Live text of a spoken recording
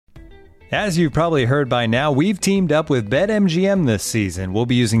As you've probably heard by now, we've teamed up with BetMGM this season. We'll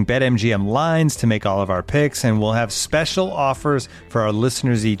be using BetMGM lines to make all of our picks, and we'll have special offers for our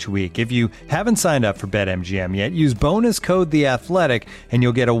listeners each week. If you haven't signed up for BetMGM yet, use bonus code The Athletic, and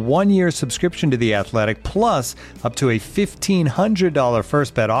you'll get a 1-year subscription to The Athletic, plus up to a $1,500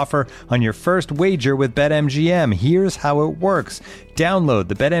 first bet offer on your first wager with BetMGM. Here's how it works. Download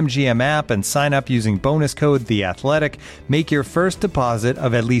the BetMGM app and sign up using bonus code The Athletic. Make your first deposit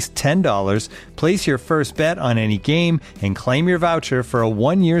of at least $10. Place your first bet on any game and claim your voucher for a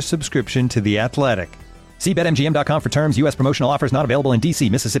 1-year subscription to The Athletic. See BetMGM.com for terms. U.S. promotional offers not available in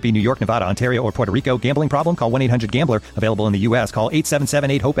D.C., Mississippi, New York, Nevada, Ontario, or Puerto Rico. Gambling problem? Call 1-800-GAMBLER. Available in the U.S. Call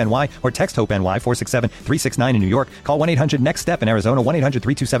 877-8-HOPE-NY or text HOPE-NY 467-369 in New York. Call 1-800-NEXT-STEP in Arizona.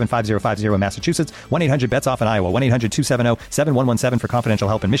 1-800-327-5050 in Massachusetts. 1-800-BETS-OFF in Iowa. 1-800-270-7117 for confidential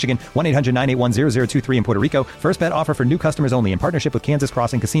help in Michigan. 1-800-981-0023 in Puerto Rico. First bet offer for new customers only in partnership with Kansas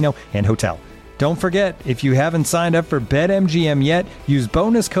Crossing Casino and Hotel. Don't forget, if you haven't signed up for BetMGM yet, use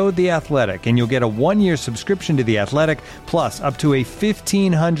bonus code The Athletic, and you'll get a 1-year subscription to The Athletic, plus up to a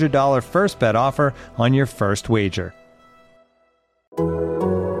 $1,500 first bet offer on your first wager.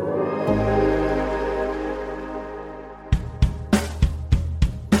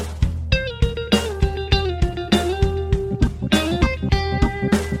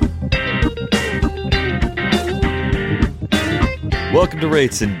 Welcome to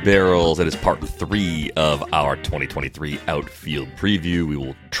Rates and Barrels. It is part 3 of our 2023 outfield preview. We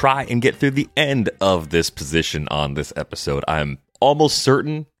will try and get through the end of this position on this episode. I'm almost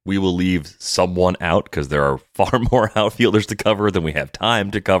certain we will leave someone out because there are far more outfielders to cover than we have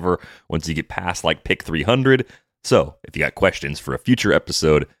time to cover once you get past like pick 300. So if you got questions for a future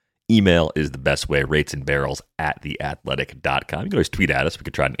episode, email is the best way, ratesandbarrels@theathletic.com. You can always tweet at us. We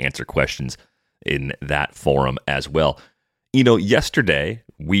could try and answer questions in that forum as well. You know, yesterday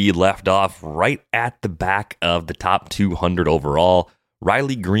we left off right at the back of the top 200 overall.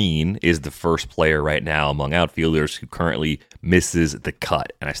 Riley Greene is the first player right now among outfielders who currently misses the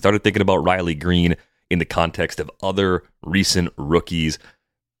cut. And I started thinking about Riley Greene in the context of other recent rookies,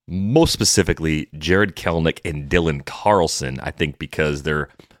 most specifically Jarred Kelenic and Dylan Carlson. I think because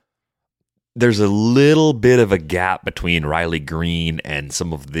there's a little bit of a gap between Riley Greene and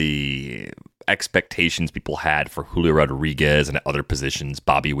some of the expectations people had for Julio Rodriguez and at other positions,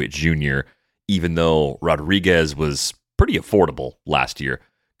 Bobby Witt Jr., even though Rodriguez was pretty affordable last year.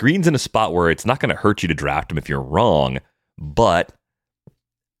 Greene's in a spot where it's not going to hurt you to draft him if you're wrong, but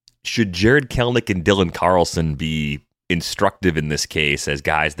should Jarred Kelenic and Dylan Carlson be instructive in this case as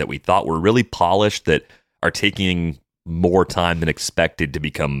guys that we thought were really polished that are taking more time than expected to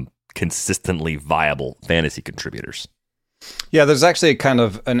become consistently viable fantasy contributors? Yeah, there's actually kind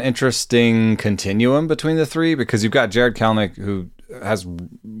of an interesting continuum between the three because you've got Jarred Kelenic, who has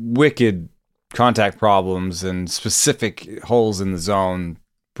wicked contact problems and specific holes in the zone.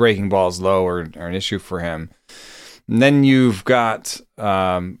 Breaking balls low are an issue for him. And then you've got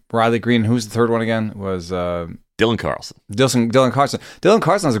Riley Greene. Who's the third one again? Was Dylan Carlson. Dylan Carlson. Dylan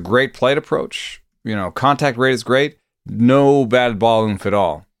Carlson has a great plate approach. You know, contact rate is great. No batted ball oomph at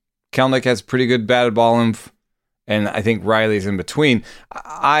all. Kelenic has pretty good batted ball oomph. And I think Riley's in between.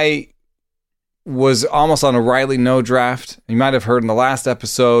 I was almost on a Riley no draft. You might have heard in the last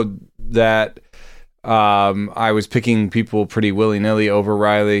episode that I was picking people pretty willy-nilly over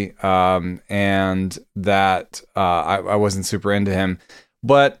Riley, and that I wasn't super into him.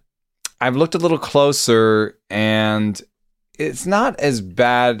 But I've looked a little closer, and it's not as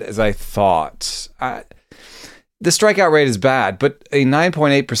bad as I thought. The strikeout rate is bad, but a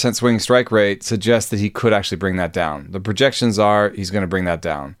 9.8% swing strike rate suggests that he could actually bring that down. The projections are he's going to bring that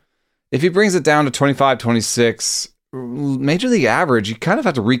down. If he brings it down to 25, 26, Major League average, you kind of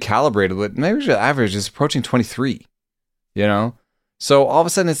have to recalibrate it. But Major League average is approaching 23, you know? So all of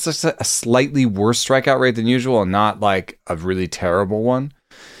a sudden it's just a slightly worse strikeout rate than usual and not like a really terrible one.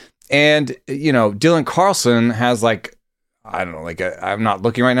 And, you know, Dylan Carlson has like, I don't know, like I'm not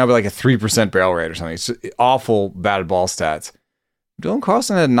looking right now, but like a 3% barrel rate or something. It's awful batted ball stats. Dylan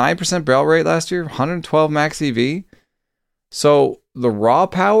Carlson had a 9% barrel rate last year, 112 max EV. So the raw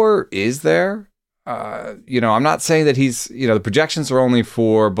power is there. You know, I'm not saying that he's, you know, the projections are only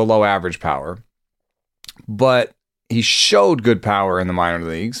for below average power, but he showed good power in the minor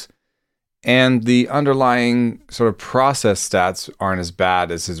leagues. And the underlying sort of process stats aren't as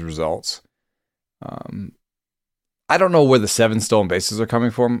bad as his results. I don't know where the 7 stolen bases are coming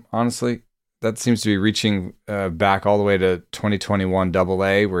from, honestly. That seems to be reaching back all the way to 2021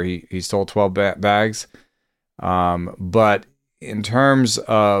 AA, where he stole 12 bags. But in terms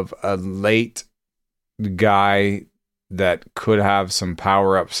of a late guy that could have some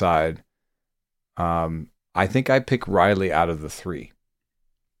power upside, I think I pick Riley out of the three.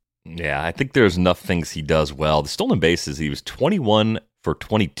 Yeah, I think there's enough things he does well. The stolen bases, he was 21 for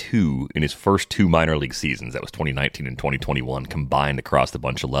 22 in his first two minor league seasons. That was 2019 and 2021 combined across a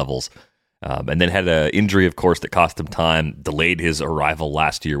bunch of levels. And then had an injury, of course, that cost him time, delayed his arrival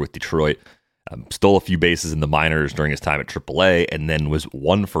last year with Detroit, stole a few bases in the minors during his time at AAA, and then was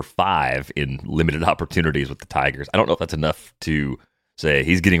 1 for 5 in limited opportunities with the Tigers. I don't know if that's enough to say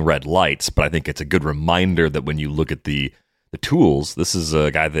he's getting red lights, but I think it's a good reminder that when you look at the tools, this is a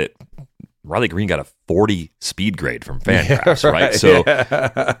guy that Riley Green got a 40 speed grade from Fangraphs, right? So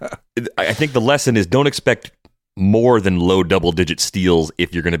I think the lesson is don't expect more than low double-digit steals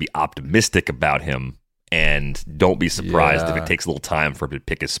if you're going to be optimistic about him, and don't be surprised if it takes a little time for him to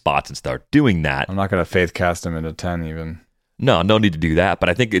pick his spots and start doing that. I'm not going to faith cast him into 10 even. No need to do that, but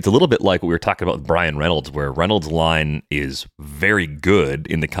I think it's a little bit like what we were talking about with Brian Reynolds, where Reynolds' line is very good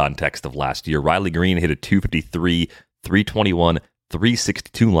in the context of last year. Riley Green hit a 253, 321,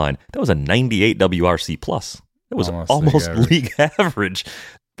 362 line. That was a 98 WRC plus. That was almost league average.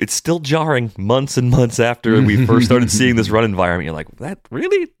 It's still jarring months and months after we first started seeing this run environment. You're like, that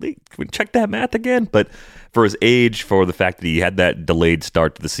really? Can we check that math again? But for his age, for the fact that he had that delayed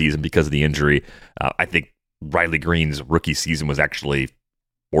start to the season because of the injury, I think Riley Green's rookie season was actually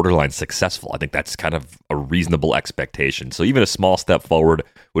borderline successful. I think that's kind of a reasonable expectation. So even a small step forward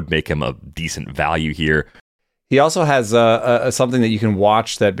would make him a decent value here. He also has something that you can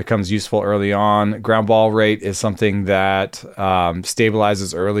watch that becomes useful early on. Ground ball rate is something that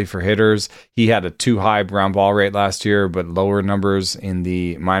stabilizes early for hitters. He had a too high ground ball rate last year, but lower numbers in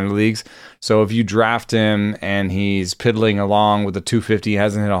the minor leagues. So if you draft him and he's piddling along with a 250,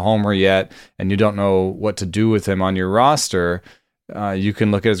 hasn't hit a homer yet, and you don't know what to do with him on your roster, you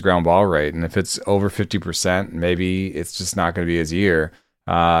can look at his ground ball rate. And if it's over 50%, maybe it's just not going to be his year.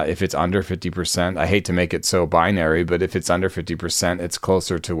 If it's under 50%, I hate to make it so binary, but if it's under 50%, it's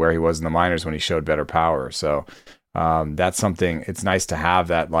closer to where he was in the minors when he showed better power. So that's something. It's nice to have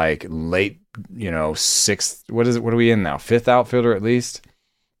that like late, sixth. What is it? What are we in now? Fifth outfielder at least.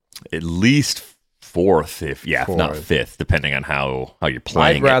 At least fourth, if not fifth, depending on how you're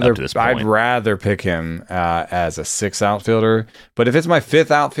playing. Up to this point. I'd rather pick him as a sixth outfielder. But if it's my fifth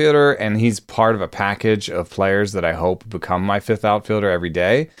outfielder and he's part of a package of players that I hope become my fifth outfielder every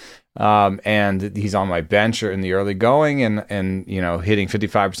day, and he's on my bench or in the early going and hitting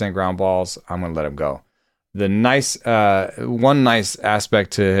 55% ground balls, I'm going to let him go. The one nice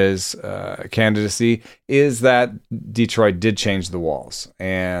aspect to his candidacy is that Detroit did change the walls,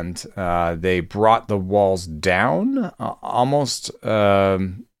 and they brought the walls down almost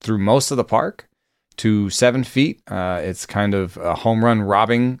through most of the park to 7 feet. It's kind of a home run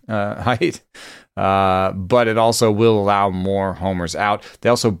robbing height, but it also will allow more homers out. They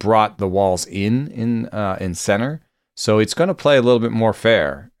also brought the walls in center, so it's going to play a little bit more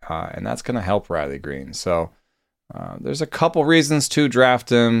fair. And that's going to help Riley Green. So there's a couple reasons to draft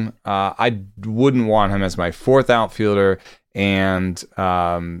him. I wouldn't want him as my fourth outfielder. And,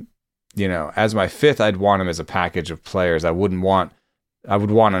 as my fifth, I'd want him as a package of players. I would want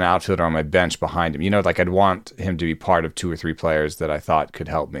an outfielder on my bench behind him. I'd want him to be part of 2 or 3 players that I thought could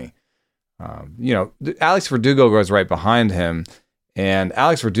help me. Alex Verdugo goes right behind him. And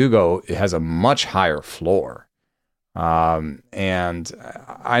Alex Verdugo has a much higher floor. And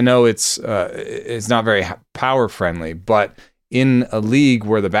I know it's not very power friendly, but in a league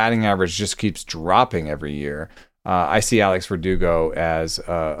where the batting average just keeps dropping every year, I see Alex Verdugo as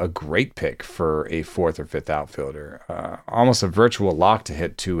a great pick for a fourth or fifth outfielder. Almost a virtual lock to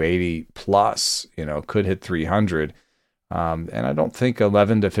hit 280 plus, could hit 300. And I don't think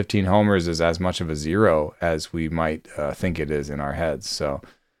 11 to 15 homers is as much of a zero as we might think it is in our heads. So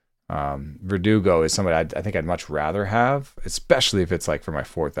Verdugo is somebody I think I'd much rather have, especially if it's like for my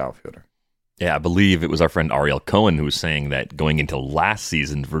fourth outfielder. Yeah, I believe it was our friend Ariel Cohen who was saying that going into last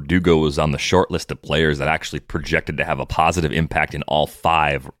season, Verdugo was on the short list of players that actually projected to have a positive impact in all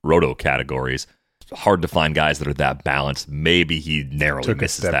 5 roto categories. It's hard to find guys that are that balanced. Maybe he narrowly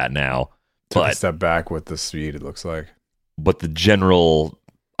misses that now. Took a step back with the speed, it looks like. But the general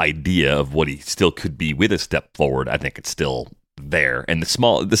idea of what he still could be with a step forward, I think it's still there. And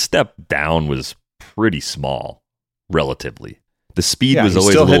the step down was pretty small, relatively. The speed was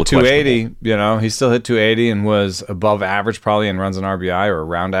always a little questionable. He still hit 280, he still hit 280 and was above average probably in runs and RBI or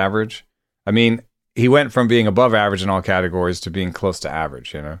around average. I mean, he went from being above average in all categories to being close to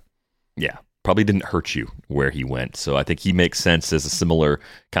average, Yeah, probably didn't hurt you where he went. So I think he makes sense as a similar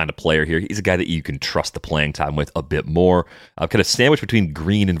kind of player here. He's a guy that you can trust the playing time with a bit more. Kind of sandwiched between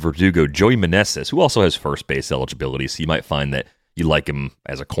Green and Verdugo, Joey Meneses, who also has first base eligibility. So you might find that you like him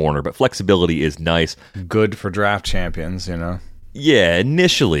as a corner, but flexibility is nice. Good for draft champions, you know. Yeah,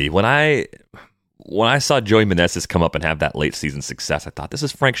 initially when I saw Joey Meneses come up and have that late season success, I thought this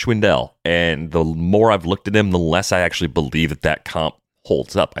is Frank Schwindel. And the more I've looked at him, the less I actually believe that comp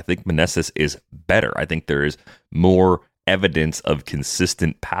holds up. I think Meneses is better. I think there is more evidence of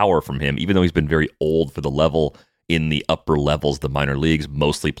consistent power from him, even though he's been very old for the level in the upper levels, the minor leagues,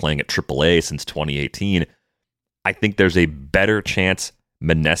 mostly playing at AAA since 2018. I think there's a better chance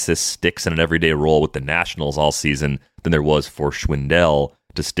Meneses sticks in an everyday role with the Nationals all season than there was for Schwindel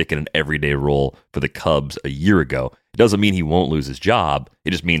to stick in an everyday role for the Cubs a year ago. It doesn't mean he won't lose his job.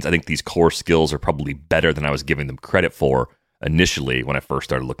 It just means I think these core skills are probably better than I was giving them credit for initially when I first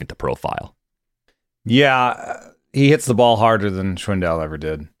started looking at the profile. Yeah, he hits the ball harder than Schwindel ever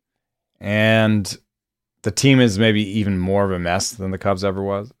did. And the team is maybe even more of a mess than the Cubs ever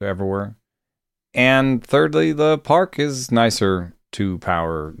were. And thirdly, the park is nicer to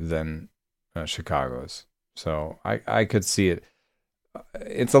power than Chicago's. So I could see it.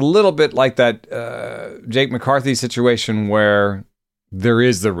 It's a little bit like that Jake McCarthy situation where there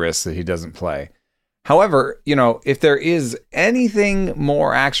is the risk that he doesn't play. However, you know, if there is anything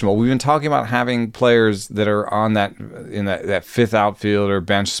more actionable, we've been talking about having players that are on that fifth outfielder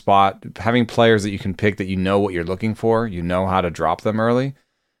bench spot, having players that you can pick that you know what you're looking for, you know how to drop them early.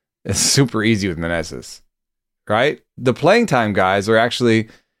 It's super easy with Meneses, right? The playing time guys are actually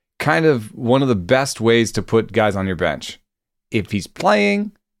kind of one of the best ways to put guys on your bench. If he's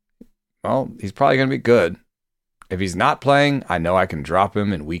playing, well, he's probably going to be good. If he's not playing, I know I can drop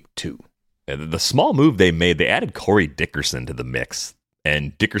him in week 2. The small move they made, they added Corey Dickerson to the mix.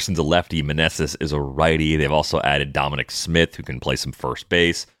 And Dickerson's a lefty, Meneses is a righty. They've also added Dominic Smith, who can play some first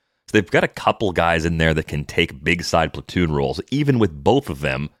base. So they've got a couple guys in there that can take big side platoon roles. Even with both of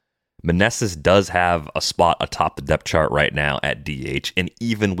them, Meneses does have a spot atop the depth chart right now at DH. And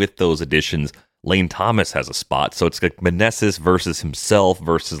even with those additions, Lane Thomas has a spot. So it's like Meneses versus himself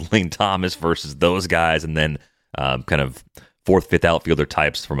versus Lane Thomas versus those guys. And then kind of fourth, fifth outfielder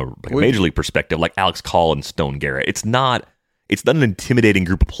types from a major league perspective, like Alex Call and Stone Garrett. It's not an intimidating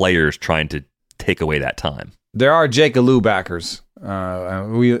group of players trying to take away that time. There are Jake Alou backers.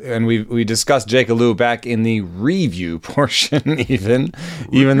 We discussed Jake Alou back in the review portion, even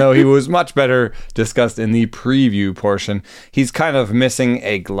though he was much better discussed in the preview portion. He's kind of missing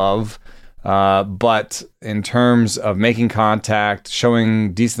a glove. But in terms of making contact,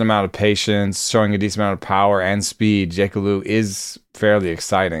 showing decent amount of patience, showing a decent amount of power and speed, Jake Alou is fairly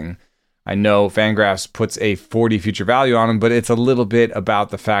exciting. I know Fangraphs puts a 40 future value on him, but it's a little bit about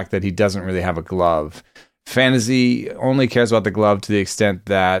the fact that he doesn't really have a glove. Fantasy only cares about the glove to the extent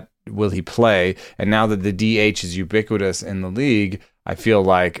that will he play, and now that the DH is ubiquitous in the league, I feel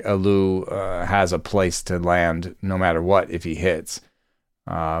like Alou has a place to land no matter what if he hits.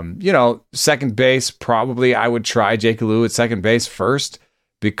 Second base, probably I would try Jake Alou at second base first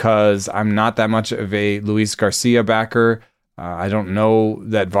because I'm not that much of a Luis Garcia backer. I don't know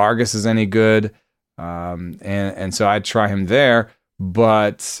that Vargas is any good. And so I'd try him there.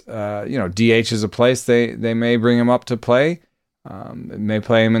 But, DH is a place they may bring him up to play. May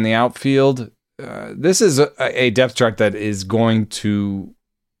play him in the outfield. This is a depth chart that is going to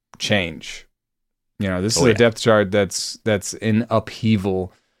change. This is a depth chart that's in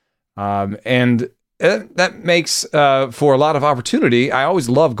upheaval. And that makes for a lot of opportunity. I always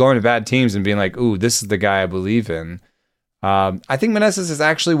love going to bad teams and being like, ooh, this is the guy I believe in. I think Meneses is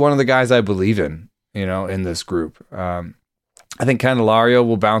actually one of the guys I believe in, in this group. I think Candelario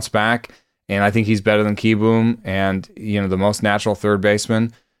will bounce back, and I think he's better than Kieboom and, the most natural third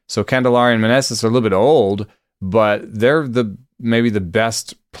baseman. So Candelario and Meneses are a little bit old, but they're maybe the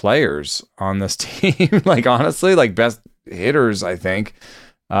best players on this team. Honestly, best hitters, I think.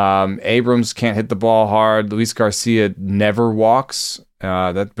 Abrams can't hit the ball hard. Luis Garcia never walks.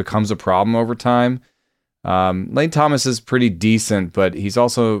 That becomes a problem over time. Lane Thomas is pretty decent, but he's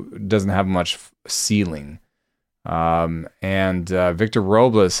also doesn't have much ceiling. And Victor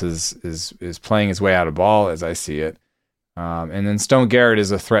Robles is playing his way out of ball as I see it. And then Stone Garrett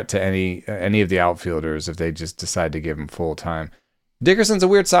is a threat to any of the outfielders if they just decide to give him full time. Dickerson's a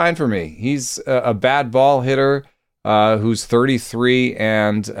weird sign for me. He's a bad ball hitter who's 33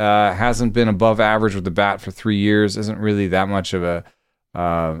 and hasn't been above average with the bat for 3 years. Isn't really that much of an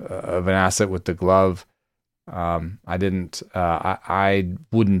asset with the glove. I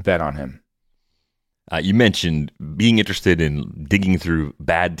wouldn't bet on him. You mentioned being interested in digging through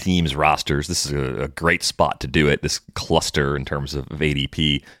bad teams' rosters. This is a great spot to do it, this cluster in terms of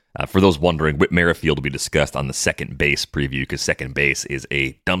ADP. For those wondering, Whit Merrifield will be discussed on the second base preview because second base is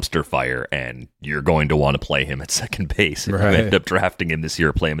a dumpster fire, and you're going to want to play him at second base if you end up drafting him this year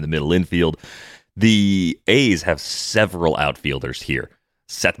or play him in the middle infield. The A's have several outfielders here.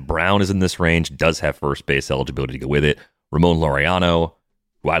 Seth Brown is in this range, does have first base eligibility to go with it. Ramon Laureano,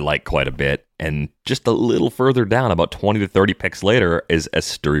 who I like quite a bit. And just a little further down, about 20 to 30 picks later, is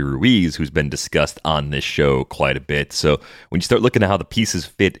Esteury Ruiz, who's been discussed on this show quite a bit. So when you start looking at how the pieces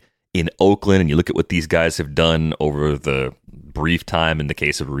fit in Oakland and you look at what these guys have done over the brief time, in the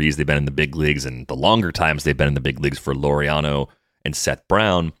case of Ruiz, they've been in the big leagues, and the longer times they've been in the big leagues for Laureano and Seth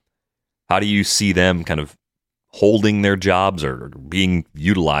Brown, how do you see them kind of holding their jobs or being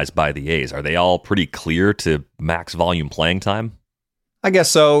utilized by the A's? Are they all pretty clear to max volume playing time? I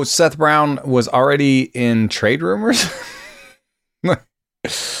guess so. Seth Brown was already in trade rumors.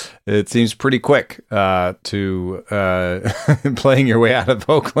 It seems pretty quick to playing your way out of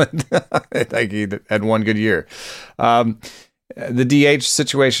Oakland. I think he had one good year. The DH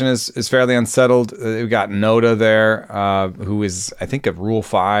situation is fairly unsettled. We've got Noda there, who is, I think, a Rule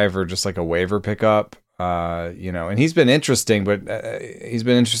 5 or just like a waiver pickup. And he's been interesting, but he's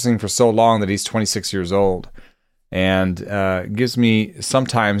been interesting for so long that he's 26 years old. And gives me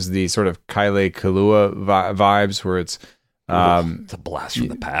sometimes the sort of Kyle Kalua vibes where it's a blast from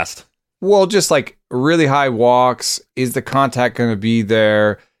the past. Well, just like really high walks. Is the contact going to be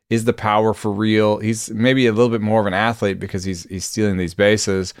there? Is the power for real? He's maybe a little bit more of an athlete because he's stealing these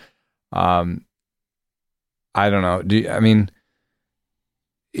bases. I don't know.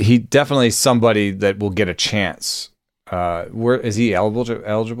 He definitely somebody that will get a chance. Where is he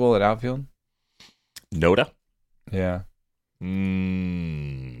eligible at outfield? Noda? Yeah.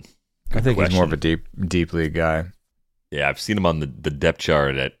 I think he's more of a deep league guy. Yeah, I've seen him on the depth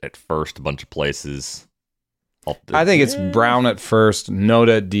chart at first, a bunch of places. I think it's Brown at first,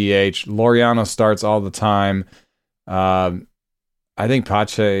 Noda at DH. Laureano starts all the time. I think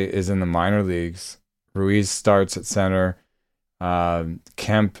Pache is in the minor leagues. Ruiz starts at center.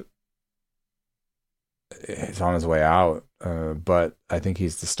 Kemp is on his way out, but I think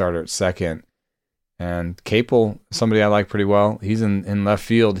he's the starter at second. And Capel, somebody I like pretty well. He's in left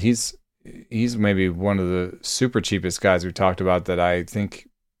field. He's maybe one of the super cheapest guys we talked about that I think,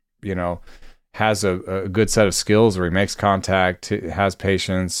 has a good set of skills where he makes contact, has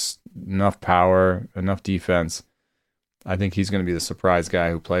patience, enough power, enough defense. I think he's going to be the surprise guy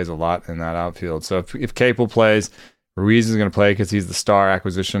who plays a lot in that outfield. So if Capel plays, Ruiz is going to play because he's the star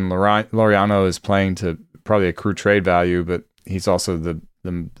acquisition. Laureano is playing to probably accrue trade value, but he's also the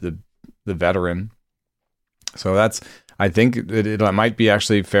veteran. So I think it might be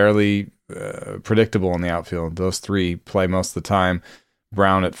actually fairly predictable in the outfield. Those three play most of the time.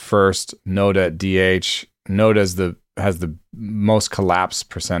 Brown at first, Noda at DH. Noda has the most collapse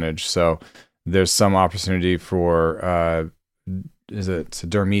percentage, so there's some opportunity for is it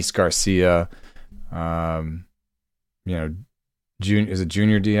Dermis Garcia? Is it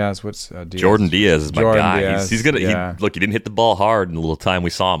Junior Diaz? What's Diaz? Jordan Diaz is my guy. Diaz, he's gonna yeah. He didn't hit the ball hard in the little time we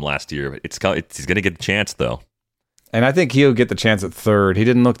saw him last year, but he's gonna get a chance though. And I think he'll get the chance at third. He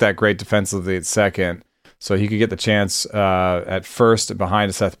didn't look that great defensively at second, so he could get the chance at first behind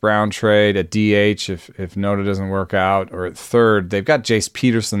a Seth Brown trade, at DH if Noda doesn't work out, or at third. They've got Jace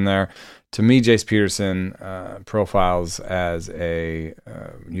Peterson there. To me, Jace Peterson profiles as a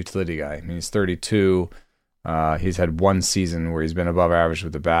utility guy. I mean, he's 32. He's had one season where he's been above average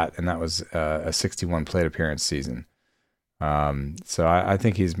with the bat, and that was a 61 plate appearance season. So I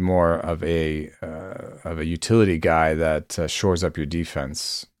think he's more of a utility guy that shores up your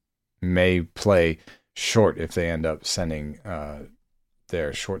defense. May play short if they end up sending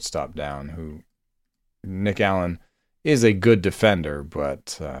their shortstop down. Who Nick Allen is a good defender,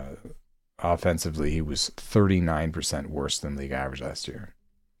 but offensively he was 39% worse than league average last year.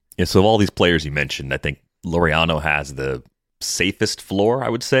 Yeah. So of all these players you mentioned, I think Laureano has the safest floor, I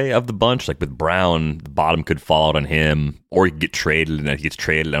would say, of the bunch. Like with Brown, the bottom could fall out on him, or he could get traded, and if he gets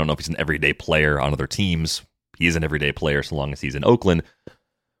traded, I don't know if he's an everyday player on other teams. He is an everyday player so long as he's in Oakland.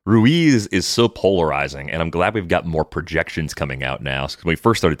 Ruiz is so polarizing, and I'm glad we've got more projections coming out now. Because when we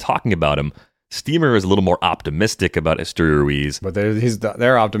first started talking about him, Steamer is a little more optimistic about Esteury Ruiz. But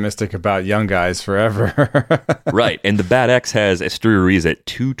they're optimistic about young guys forever. Right. And the Bat X has Esteury Ruiz at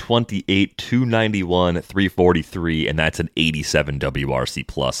 228, 291, 343, and that's an 87 WRC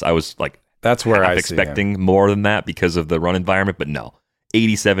plus. I was like, that's where I expecting more than that because of the run environment, but no.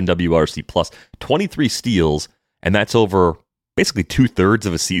 87 WRC plus, 23 steals, and that's over basically 2/3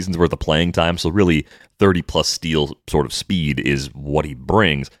 of a season's worth of playing time. So really 30 plus steal sort of speed is what he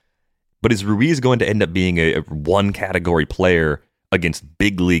brings. But is Ruiz going to end up being a one category player against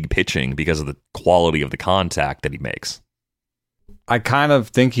big league pitching because of the quality of the contact that he makes. I kind of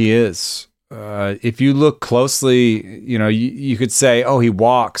think he is. If you look closely, you could say, oh, he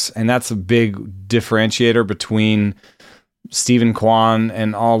walks, and that's a big differentiator between Stephen Kwan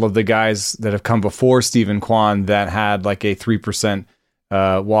and all of the guys that have come before Stephen Kwan that had like a 3%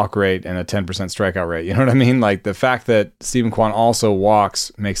 walk rate and a 10% strikeout rate. You know what I mean? Like the fact that Stephen Kwan also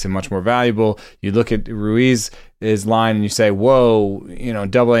walks makes him much more valuable. You look at Ruiz's line and you say, whoa, AA and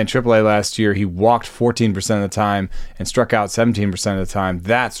AAA last year, he walked 14% of the time and struck out 17% of the time.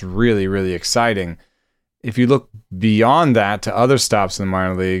 That's really, really exciting. If you look beyond that to other stops in the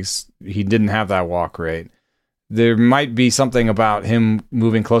minor leagues, he didn't have that walk rate. There might be something about him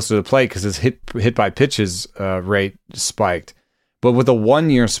moving closer to the plate because his hit by pitches rate spiked. But with a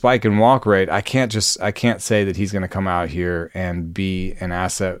 1-year spike in walk rate, I can't say that he's going to come out here and be an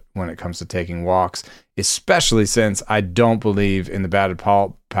asset when it comes to taking walks, especially since I don't believe in the batted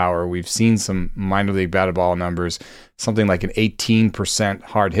ball power. We've seen some minor league batted ball numbers, something like an 18%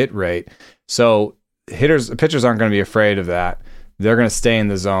 hard hit rate. So pitchers aren't going to be afraid of that. They're going to stay in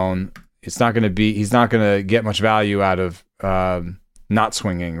the zone. He's not going to get much value out of not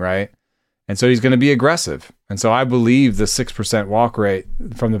swinging, right? And so he's going to be aggressive. And so I believe the 6% walk rate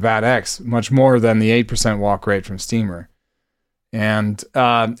from the Bat X much more than the 8% walk rate from Steamer. And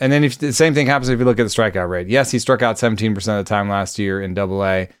then if the same thing happens if you look at the strikeout rate. Yes, he struck out 17% of the time last year in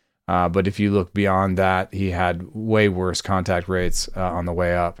AA. But if you look beyond that, he had way worse contact rates on the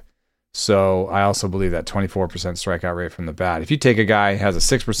way up. So I also believe that 24% strikeout rate from the bat. If you take a guy who has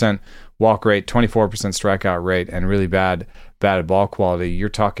a 6% walk rate, 24% strikeout rate, and really bad batted ball quality, you're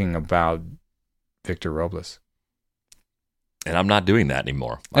talking about Victor Robles. And I'm not doing that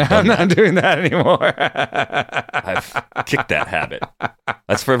anymore. I'm not doing that anymore. I've kicked that habit.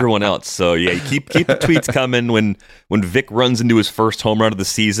 That's for everyone else. So yeah, keep the tweets coming when Vic runs into his first home run of the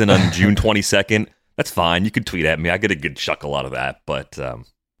season on June 22nd. That's fine. You can tweet at me. I get a good chuckle out of that. But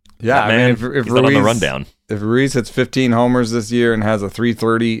yeah, I mean, if Ruiz, on the rundown. If Ruiz hits 15 homers this year and has a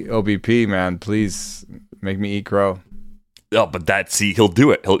 330 OBP, man, please make me eat crow. Oh, but he'll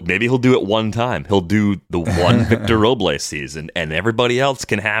do it. Maybe he'll do it one time. He'll do the one Victor Robles season, and everybody else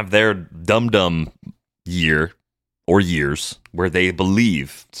can have their dum-dum year or years where they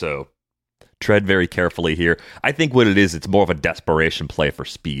believe. So tread very carefully here. I think what it is, it's more of a desperation play for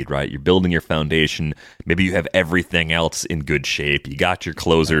speed, right? You're building your foundation. Maybe you have everything else in good shape. You got your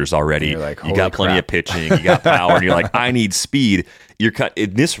closers already. Like, you got plenty of pitching. You got power. And you're like, I need speed. You're cut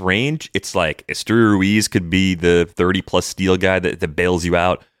in this range. It's like Esteury Ruiz could be the 30-plus steal guy that bails you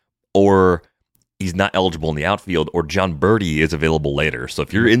out, or he's not eligible in the outfield, or John Birdie is available later. So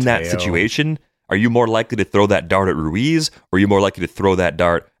if you're in that situation, are you more likely to throw that dart at Ruiz, or are you more likely to throw that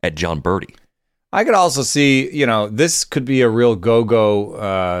dart at John Birdie? I could also see, this could be a real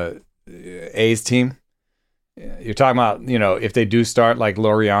go-go A's team. You're talking about, if they do start like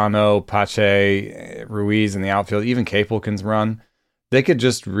Laureano, Pache, Ruiz in the outfield, even Capel can run. They could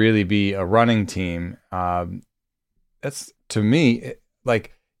just really be a running team. That's to me,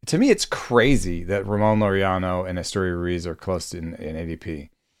 it's crazy that Ramon Laureano and Esteury Ruiz are close in ADP.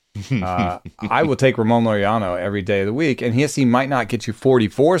 I will take Ramon Laureano every day of the week, and yes, he might not get you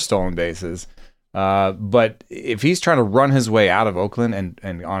 44 stolen bases. But if he's trying to run his way out of Oakland,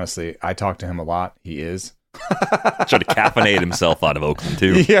 and honestly, I talk to him a lot, he is. Trying to caffeinate himself out of Oakland,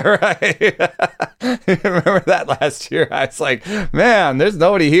 too. Yeah, right. Remember that last year? I was like, man, there's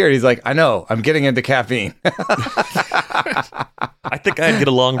nobody here. He's like, I know, I'm getting into caffeine. I think I'd get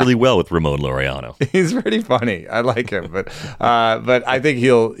along really well with Ramon Laureano. He's pretty funny. I like him, but I think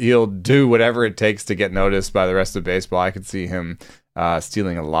he'll do whatever it takes to get noticed by the rest of baseball. I could see him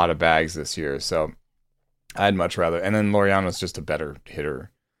stealing a lot of bags this year, so I'd much rather. And then Laureano's just a better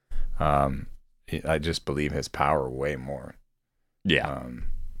hitter. I just believe his power way more. Yeah.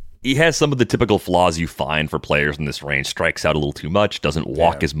 He has some of the typical flaws you find for players in this range. Strikes out a little too much, doesn't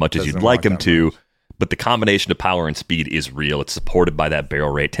walk as much as you'd like him to, much. But the combination of power and speed is real. It's supported by that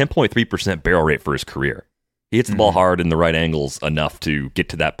barrel rate, 10.3% barrel rate for his career. He hits the ball hard in the right angles enough to get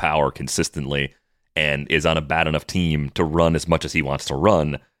to that power consistently, and is on a bad enough team to run as much as he wants to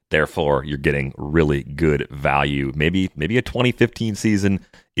run. Therefore, you're getting really good value. Maybe a 2015 season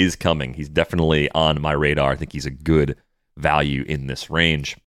is coming. He's definitely on my radar. I think he's a good value in this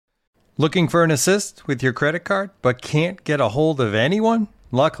range. Looking for an assist with your credit card, but can't get a hold of anyone?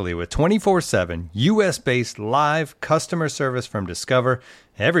 Luckily, with 24/7 U.S.-based live customer service from Discover,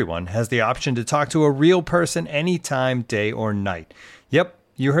 everyone has the option to talk to a real person anytime, day or night. Yep,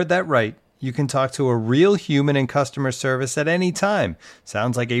 you heard that right. you can talk to a real human in customer service at any time.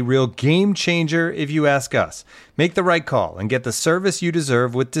 Sounds like a real game changer if you ask us. Make the right call and get the service you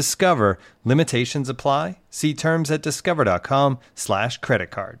deserve with Discover. Limitations apply. See terms at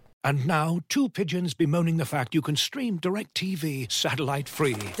discover.com/creditcard. And now, two pigeons bemoaning the fact you can stream DirecTV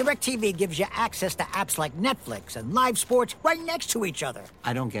satellite-free. DirecTV gives you access to apps like Netflix and live sports right next to each other.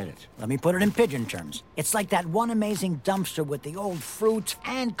 I don't get it. Let me put it in pigeon terms. It's like that one amazing dumpster with the old fruit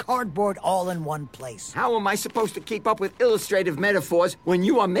and cardboard all in one place. How am I supposed to keep up with illustrative metaphors when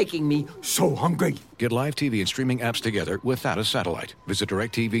you are making me so hungry? Get live TV and streaming apps together without a satellite. Visit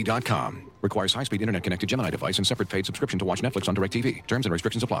DirecTV.com. Requires high-speed internet-connected Gemini device and separate paid subscription to watch Netflix on DirecTV. Terms and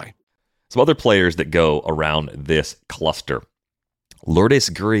restrictions apply. Some other players that go around this cluster. Lourdes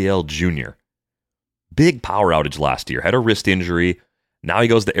Gurriel Jr. Big power outage last year. Had a wrist injury. Now he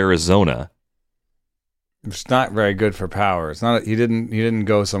goes to Arizona. It's not very good for power. It's not. He didn't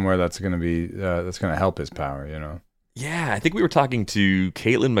go somewhere that's going to be that's going to help his power. You know. Yeah, I think we were talking to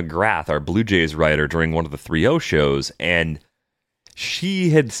Caitlin McGrath, our Blue Jays writer, during one of the 3-0 shows, and she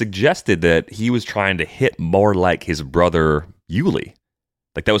had suggested that he was trying to hit more like his brother Yuli.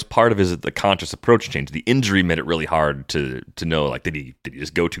 Like that was part of the conscious approach change. The injury made it really hard to know, like, did he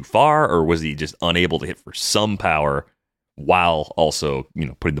just go too far, or was he just unable to hit for some power while also,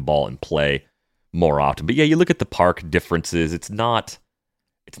 putting the ball in play more often? But yeah, you look at the park differences, it's not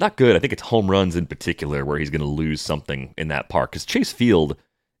good. I think it's home runs in particular where he's going to lose something in that park, because Chase Field,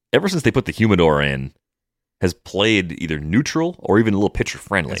 ever since they put the humidor in, has played either neutral or even a little pitcher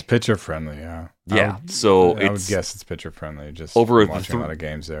friendly. It's pitcher friendly, yeah. Yeah, I would guess it's pitcher friendly. Just over watching a lot of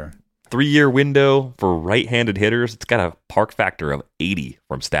games there. 3-year window for right-handed hitters, it's got a park factor of 80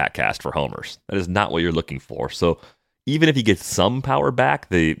 from StatCast for homers. That is not what you're looking for. So even if he gets some power back,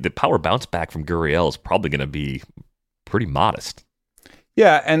 the power bounce back from Gurriel is probably going to be pretty modest.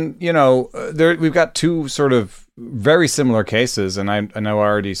 Yeah, and we've got two sort of very similar cases, and I know I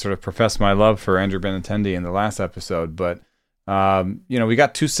already sort of professed my love for Andrew Benintendi in the last episode, but we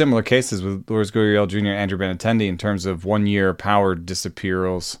got two similar cases with Lourdes Gurriel Jr. and Andrew Benintendi in terms of 1 year power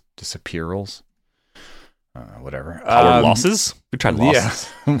disappearals, whatever. Power losses? We tried losses.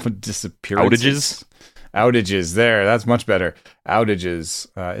 Yeah, disappearances. Outages. There, that's much better. Outages.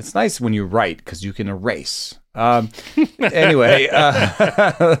 It's nice when you write because you can erase. Anyway,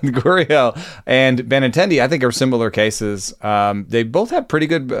 Gurriel and Benintendi, I think, are similar cases. They both have pretty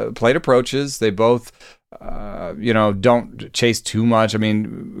good plate approaches. They both, don't chase too much. I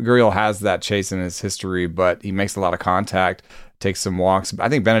mean, Gurriel has that chase in his history, but he makes a lot of contact, takes some walks. I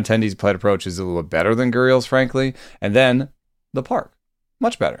think Benintendi's plate approach is a little bit better than Gurriel's, frankly. And then the park,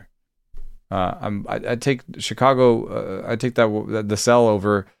 much better. I take Chicago. I take the sell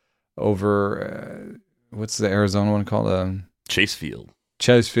over. What's the Arizona one called? Chase Field.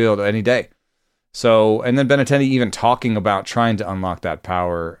 Chase Field any day. So, and then Benintendi even talking about trying to unlock that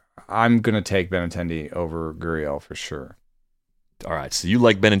power. I'm going to take Benintendi over Gurriel for sure. All right, so you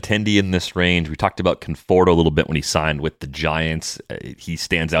like Benintendi in this range. We talked about Conforto a little bit when he signed with the Giants. He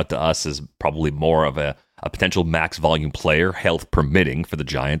stands out to us as probably more of a potential max volume player, health permitting, for the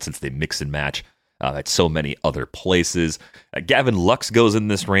Giants, since they mix and match at so many other places. Gavin Lux goes in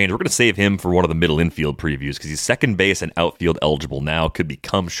this range. We're going to save him for one of the middle infield previews because he's second base and outfield eligible now, could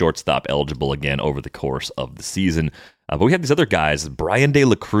become shortstop eligible again over the course of the season. But we have these other guys, Brian De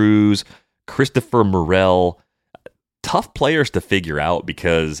La Cruz, Christopher Morel. Tough players to figure out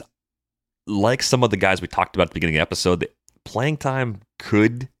because, like some of the guys we talked about at the beginning of the episode, the playing time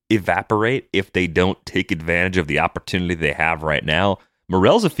could evaporate if they don't take advantage of the opportunity they have right now.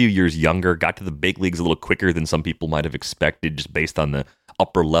 Morel's a few years younger, got to the big leagues a little quicker than some people might have expected just based on the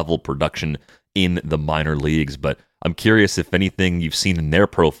upper level production in the minor leagues. But I'm curious if anything you've seen in their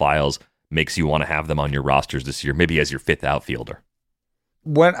profiles makes you want to have them on your rosters this year, maybe as your fifth outfielder.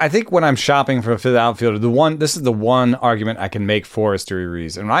 When I'm shopping for a fifth outfielder, this is the one argument I can make for Esteury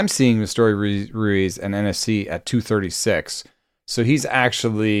Ruiz. And I'm seeing Esteury Ruiz and NSC at 236. So he's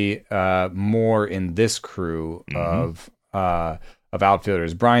actually more in this crew of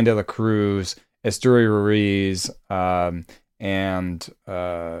outfielders. Brian De La Cruz, Esteury Ruiz, and who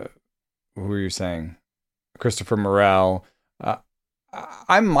are you saying? Christopher Morel.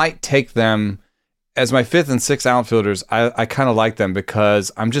 I might take them as my fifth and sixth outfielders. I kind of like them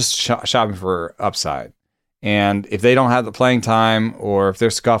because I'm just shopping for upside. And if they don't have the playing time or if they're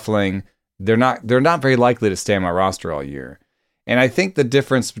scuffling, they're not very likely to stay on my roster all year. And I think the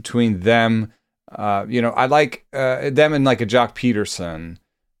difference between them, I like them and like a Jock Peterson,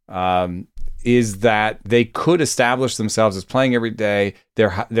 is that they could establish themselves as playing every day.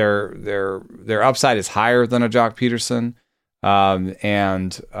 Their upside is higher than a Jock Peterson.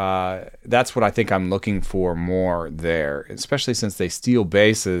 And that's what I think I'm looking for more there, especially since they steal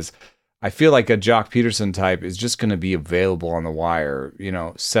bases. I feel like a Jock Peterson type is just going to be available on the wire. You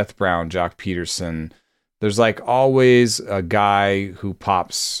know, Seth Brown, Jock Peterson. There's like always a guy who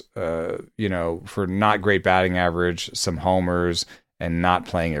pops, for not great batting average, some homers, and not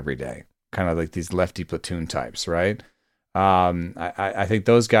playing every day. Kind of like these lefty platoon types, right? I think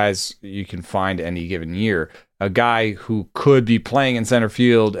those guys you can find any given year. A guy who could be playing in center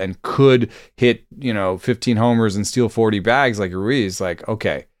field and could hit, 15 homers and steal 40 bags like Ruiz, like,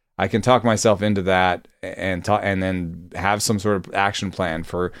 okay, I can talk myself into that and then have some sort of action plan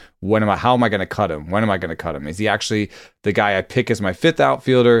for how am I going to cut him? When am I going to cut him? Is he actually the guy I pick as my fifth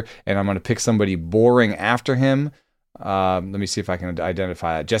outfielder and I'm going to pick somebody boring after him? Let me see if I can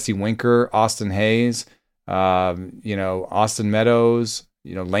identify that. Jesse Winker, Austin Hayes, Austin Meadows,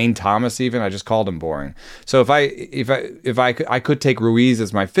 Lane Thomas even. I just called him boring. So if I could take Ruiz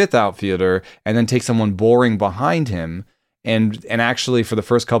as my fifth outfielder and then take someone boring behind him and actually for the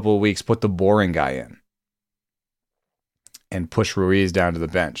first couple of weeks put the boring guy in and push Ruiz down to the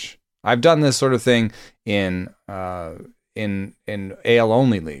bench. I've done this sort of thing in AL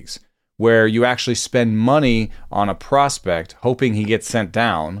only leagues where you actually spend money on a prospect hoping he gets sent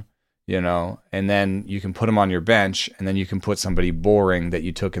down, and then you can put him on your bench and then you can put somebody boring that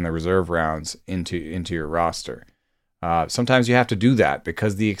you took in the reserve rounds into your roster. Sometimes you have to do that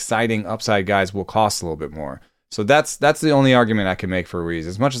because the exciting upside guys will cost a little bit more. So that's the only argument I can make for Ruiz.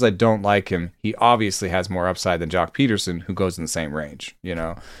 As much as I don't like him, he obviously has more upside than Jock Peterson, who goes in the same range.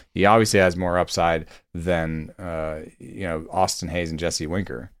 He obviously has more upside than Austin Hayes and Jesse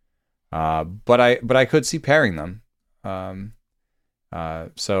Winker. But I could see pairing them.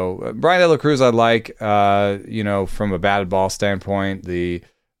 So Brian De La Cruz I like. From a batted ball standpoint, the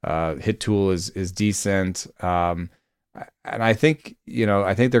hit tool is decent. And I think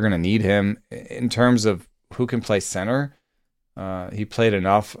they're going to need him in terms of who can play center. He played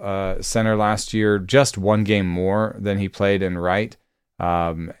enough center last year, just one game more than he played in right.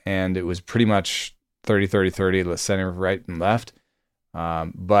 And it was pretty much 30-30-30 center, right, and left.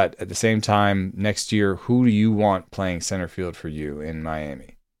 But at the same time, next year, who do you want playing center field for you in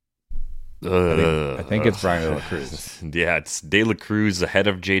Miami? I think it's Brian De La Cruz. Yeah, it's De La Cruz ahead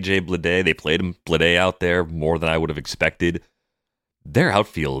of JJ Bleday. They played Bleday out there more than I would have expected. Their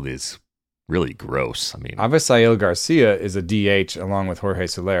outfield is really gross. I mean, Avisail Garcia is a DH along with Jorge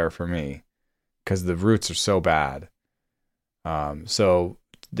Soler for me because the roots are so bad. So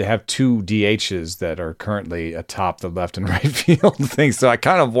they have two DHs that are currently atop the left and right field thing. So I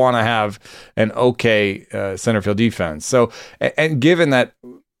kind of want to have an okay center field defense. So, and given that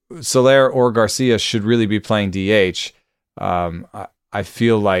Soler or Garcia should really be playing DH, I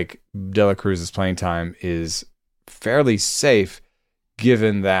feel like De La Cruz's playing time is fairly safe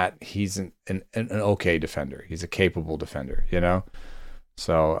given that he's an okay defender. He's a capable defender,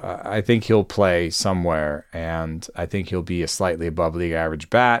 So I think he'll play somewhere, and I think he'll be a slightly above league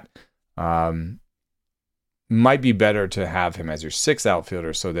average bat. Might be better to have him as your sixth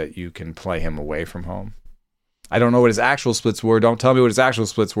outfielder so that you can play him away from home. I don't know what his actual splits were. Don't tell me what his actual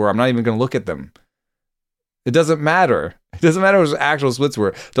splits were. I'm not even going to look at them. It doesn't matter. It doesn't matter what his actual splits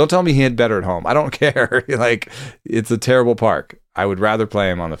were. Don't tell me he hit better at home. I don't care. It's a terrible park. I would rather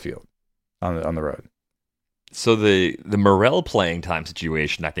play him on the field, on the road. So the Morel playing time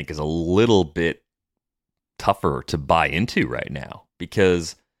situation, I think, is a little bit tougher to buy into right now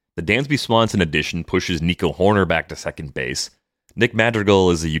because the Dansby Swanson addition pushes Nico Horner back to second base. Nick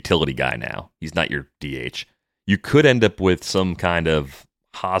Madrigal is a utility guy now. He's not your DH. You could end up with some kind of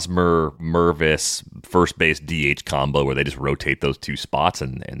Hosmer, Mervis, first base DH combo where they just rotate those two spots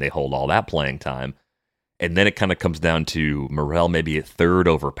and they hold all that playing time. And then it kind of comes down to Morel maybe at third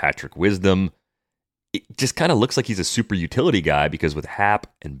over Patrick Wisdom. It just kind of looks like he's a super utility guy because with Happ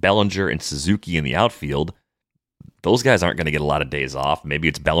and Bellinger and Suzuki in the outfield, those guys aren't going to get a lot of days off. Maybe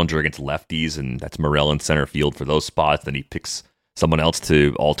it's Bellinger against lefties, and that's Morel in center field for those spots. Then he picks someone else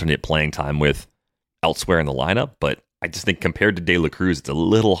to alternate playing time with elsewhere in the lineup. But I just think compared to De La Cruz, it's a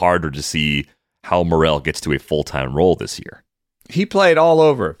little harder to see how Morel gets to a full-time role this year. He played all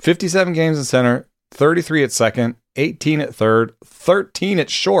over. 57 games in center, 33 at second, 18 at third, 13 at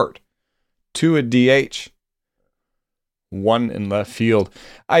short, 2 at DH, 1 in left field.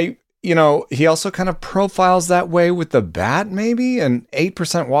 He also kind of profiles that way with the bat, maybe an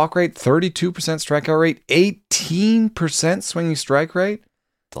 8% walk rate, 32% strikeout rate, 18% swinging strike rate.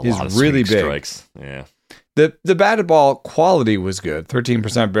 It's a lot of really big strikes. Yeah. The batted ball quality was good.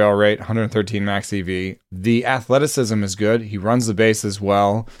 13% barrel rate, 113 max EV. The athleticism is good. He runs the bases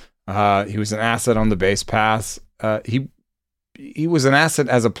well. He was an asset on the base paths. He he was an asset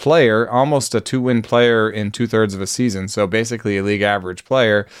as a player, almost a 2-win player in 2/3 of a season. So basically a league average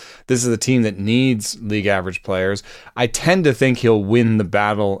player. This is a team that needs league average players. I tend to think he'll win the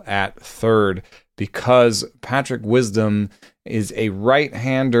battle at third because Patrick Wisdom is a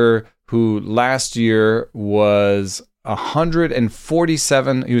right-hander who last year was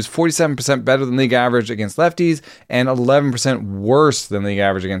 147. He was 47% better than league average against lefties and 11% worse than league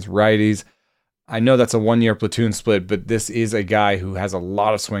average against righties. I know that's a 1-year platoon split, but this is a guy who has a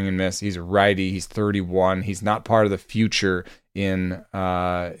lot of swing and miss. He's a righty. He's 31. He's not part of the future in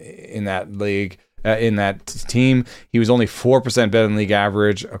that league, in that team. He was only 4% better than league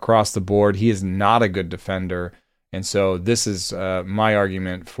average across the board. He is not a good defender. And so this is my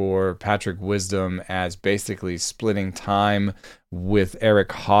argument for Patrick Wisdom as basically splitting time with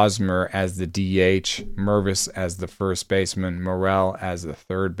Eric Hosmer as the DH, Mervis as the first baseman, Morel as the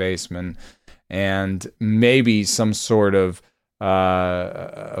third baseman, and maybe some sort of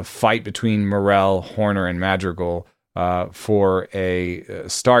a fight between Morel, Horner, and Madrigal for a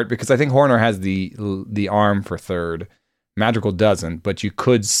start, because I think Horner has the arm for third. Madrigal doesn't, but you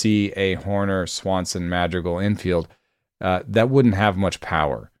could see a Horner, Swanson, Madrigal infield that wouldn't have much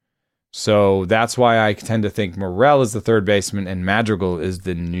power. So that's why I tend to think Morel is the third baseman and Madrigal is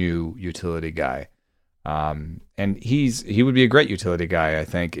the new utility guy. And he would be a great utility guy, I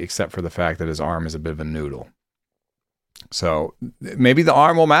think, except for the fact that his arm is a bit of a noodle. So maybe the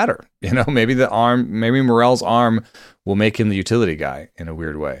arm will matter. Maybe Morel's arm will make him the utility guy in a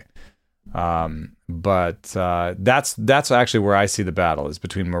weird way. But that's actually where I see the battle, is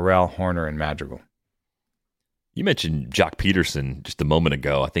between Morel, Horner, and Madrigal. You mentioned Jock Peterson just a moment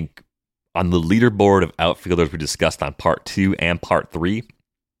ago. I think on the leaderboard of outfielders we discussed on part 2 and part 3,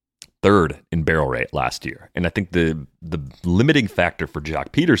 third in barrel rate last year. And I think the limiting factor for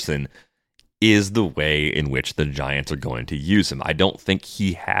Jock Peterson is the way in which the Giants are going to use him. I don't think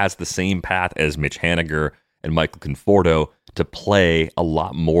he has the same path as Mitch Haniger and Michael Conforto to play a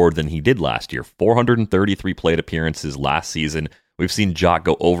lot more than he did last year. 433 plate appearances last season. We've seen Jock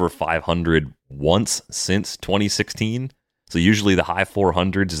go over 500 once since 2016. So usually the high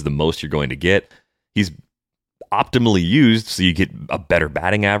 400s is the most you're going to get. He's optimally used, so you get a better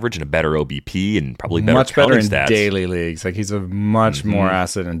batting average and a better OBP and probably better much better in stats. Daily leagues. Like, he's a much more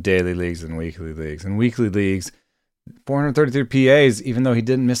asset in daily leagues than weekly leagues. In weekly leagues, 433 PAs, even though he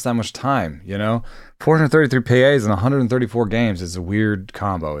didn't miss that much time, 433 PAs in 134 games is a weird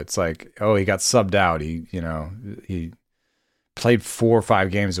combo. It's like, oh, he got subbed out. He played 4 or 5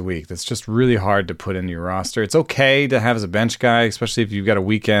 games a week. That's just really hard to put into your roster. It's okay to have as a bench guy, especially if you've got a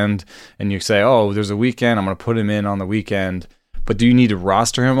weekend and you say, oh, there's a weekend, I'm going to put him in on the weekend. But do you need to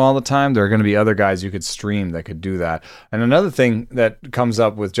roster him all the time? There are going to be other guys you could stream that could do that. And another thing that comes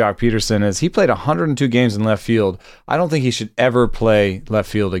up with Jock Peterson is he played 102 games in left field. I don't think he should ever play left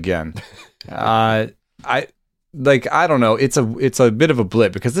field again. I don't know. It's a bit of a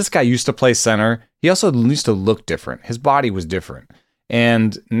blip because this guy used to play center. He also used to look different. His body was different.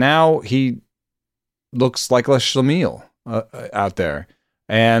 And now he looks like Les Schlemiel out there.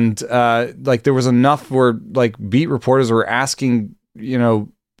 And there was enough where beat reporters were asking,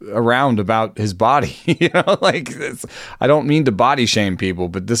 around about his body. I don't mean to body shame people,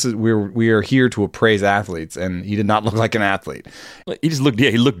 but we are here to appraise athletes, and he did not look like an athlete. He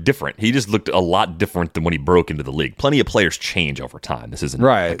looked different. He just looked a lot different than when he broke into the league. Plenty of players change over time. This isn't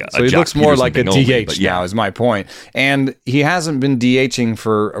right. So he looks more like a DH yeah. now, is my point. And he hasn't been DHing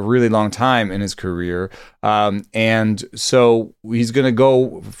for a really long time in his career. And so he's going to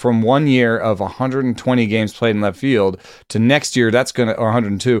go from 1 year of 120 games played in left field to next year, or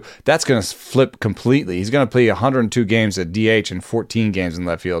 102, that's going to flip completely. He's going to play 102 games at DH and 14 games in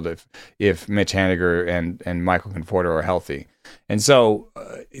left field if Mitch Haniger and Michael Conforto are healthy. And so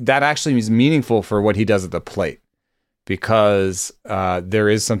that actually is meaningful for what he does at the plate, because there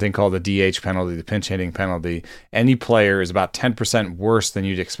is something called the DH penalty, the pinch hitting penalty. Any player is about 10% worse than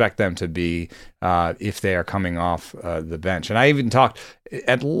you'd expect them to be if they are coming off the bench. And I even talked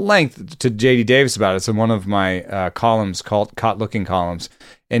at length to JD Davis about it. It's in one of my columns called Caught Looking columns.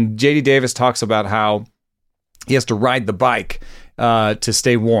 And JD Davis talks about how he has to ride the bike to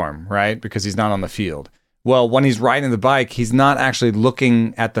stay warm, right? Because he's not on the field. Well, when he's riding the bike, he's not actually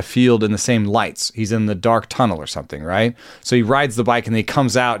looking at the field in the same lights. He's in the dark tunnel or something, right? So he rides the bike and he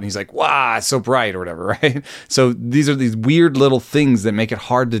comes out and he's like, wow, it's so bright or whatever, right? So these are these weird little things that make it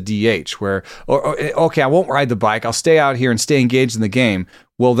hard to DH where, okay, I won't ride the bike. I'll stay out here and stay engaged in the game.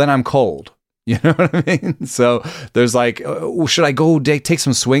 Well, then I'm cold. You know what I mean? So there's should I go take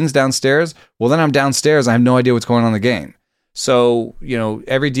some swings downstairs? Well, then I'm downstairs. I have no idea what's going on in the game. So,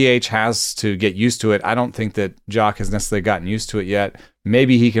 every DH has to get used to it. I don't think that Jock has necessarily gotten used to it yet.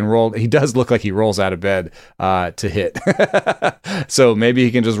 Maybe he can roll. He does look like he rolls out of bed to hit. So maybe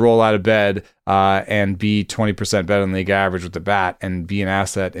he can just roll out of bed and be 20% better than league average with the bat and be an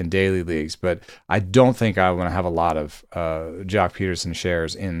asset in daily leagues. But I don't think I want to have a lot of Jock Peterson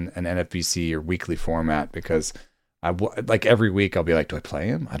shares in an NFBC or weekly format because like every week I'll be like, do I play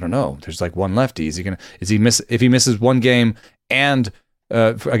him? I don't know. There's like one lefty. If he misses one game and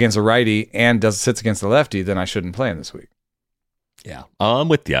against a righty and sits against the lefty, then I shouldn't play him this week. Yeah, I'm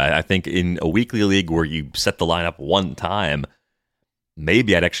with you. I think in a weekly league where you set the lineup one time,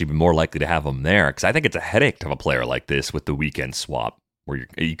 maybe I'd actually be more likely to have him there because I think it's a headache to have a player like this with the weekend swap where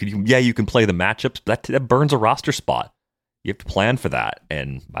you can play the matchups, but that burns a roster spot. You have to plan for that,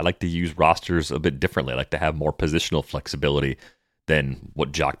 and I like to use rosters a bit differently. I like to have more positional flexibility than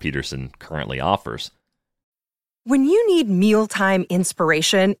what Jock Peterson currently offers. When you need mealtime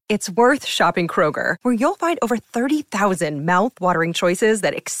inspiration, it's worth shopping Kroger, where you'll find over 30,000 mouth-watering choices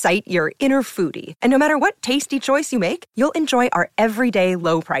that excite your inner foodie. And no matter what tasty choice you make, you'll enjoy our everyday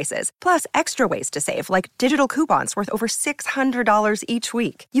low prices, plus extra ways to save, like digital coupons worth over $600 each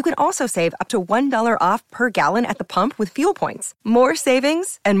week. You can also save up to $1 off per gallon at the pump with fuel points. More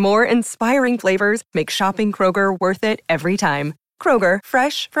savings and more inspiring flavors make shopping Kroger worth it every time. Kroger,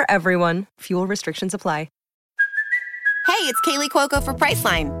 fresh for everyone. Fuel restrictions apply. Hey, it's Kaylee Cuoco for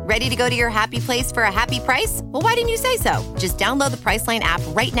Priceline. Ready to go to your happy place for a happy price? Well, why didn't you say so? Just download the Priceline app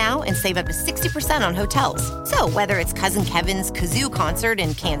right now and save up to 60% on hotels. So whether it's Cousin Kevin's Kazoo Concert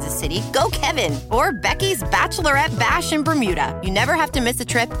in Kansas City, go Kevin, or Becky's Bachelorette Bash in Bermuda, you never have to miss a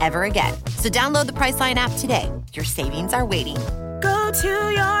trip ever again. So download the Priceline app today. Your savings are waiting. Go to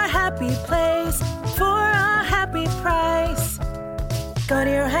your happy place for a happy price. Go to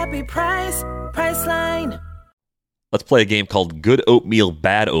your happy price, Priceline. Let's play a game called Good Oatmeal,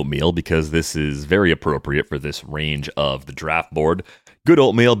 Bad Oatmeal, because this is very appropriate for this range of the draft board. Good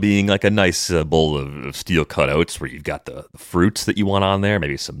oatmeal being like a nice bowl of steel cutouts where you've got the fruits that you want on there,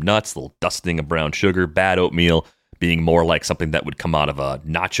 maybe some nuts, a little dusting of brown sugar. Bad oatmeal being more like something that would come out of a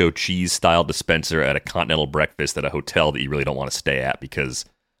nacho cheese style dispenser at a continental breakfast at a hotel that you really don't want to stay at because,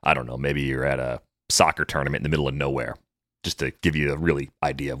 I don't know, maybe you're at a soccer tournament in the middle of nowhere. Just to give you a really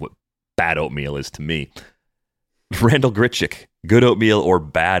idea of what bad oatmeal is to me. Randall Grichuk, good oatmeal or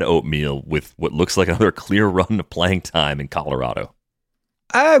bad oatmeal with what looks like another clear run of playing time in Colorado?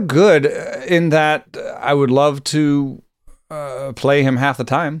 Good in that I would love to play him half the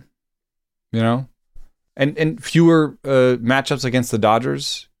time, and fewer matchups against the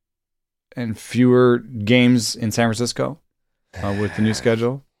Dodgers and fewer games in San Francisco with the new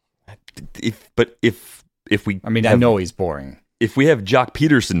schedule. I know he's boring. If we have Jock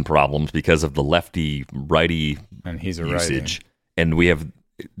Peterson problems because of the lefty-righty and he's a usage, and we have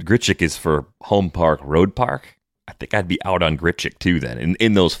Grichuk is for home park, road park, I think I'd be out on Grichuk too then.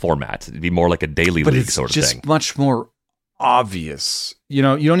 In those formats, it'd be more like a daily league sort of thing. But it's just much more obvious. You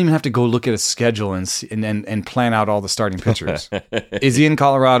don't even have to go look at a schedule and plan out all the starting pitchers. Is he in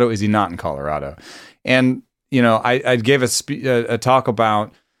Colorado? Is he not in Colorado? And I gave a talk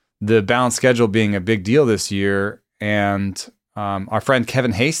about the balanced schedule being a big deal this year, and our friend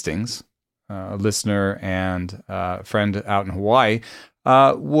Kevin Hastings, a listener and friend out in Hawaii,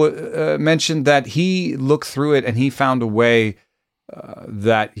 mentioned that he looked through it and he found a way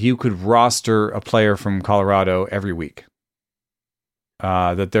that you could roster a player from Colorado every week.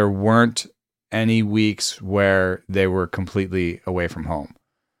 That there weren't any weeks where they were completely away from home.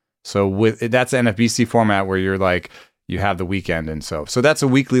 So that's an NFBC format where you're like, you have the weekend. And so that's a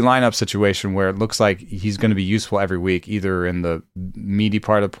weekly lineup situation where it looks like he's going to be useful every week, either in the meaty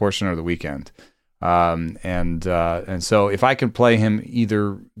part of the portion or the weekend. And so if I can play him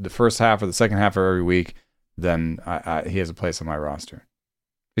either the first half or the second half of every week, then he has a place on my roster.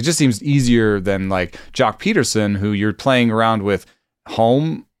 It just seems easier than like Jock Peterson, who you're playing around with.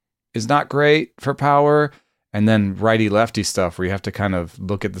 Home is not great for power. And then righty lefty stuff where you have to kind of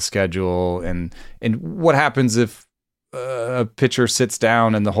look at the schedule and what happens if a pitcher sits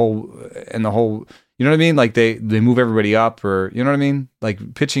down and the whole, you know what I mean? Like they move everybody up, or you know what I mean?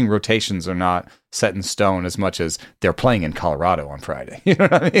 Like pitching rotations are not set in stone as much as they're playing in Colorado on Friday. You know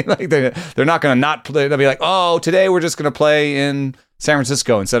what I mean? Like they're not going to not play. They'll be like, oh, today we're just going to play in San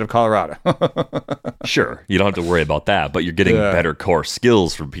Francisco instead of Colorado. Sure, you don't have to worry about that, but you're getting better core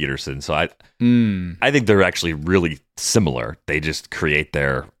skills from Peterson. So I think they're actually really similar. They just create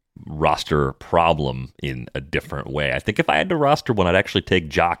their roster problem in a different way. I think if I had to roster one, I'd actually take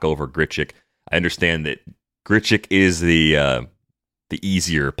Jock over Grichuk. I understand that Grichuk is the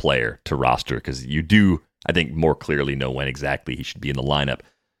easier player to roster because you do I think more clearly know when exactly he should be in the lineup.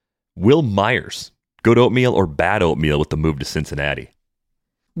 Will Myers, good oatmeal or bad oatmeal with the move to Cincinnati?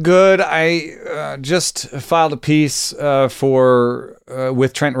 Good. I just filed a piece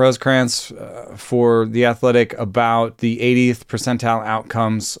with Trent Rosecrans for The Athletic about the 80th percentile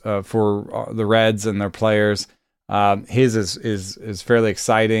outcomes for the Reds and their players. His is fairly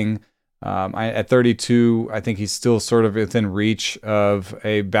exciting. At 32, I think he's still sort of within reach of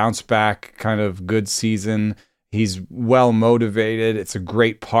a bounce back kind of good season. He's well motivated. It's a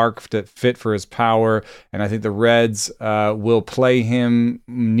great park to fit for his power. And I think the Reds will play him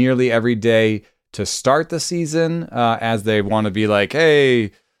nearly every day to start the season as they want to be like,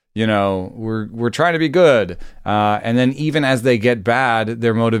 hey, we're trying to be good. And then even as they get bad,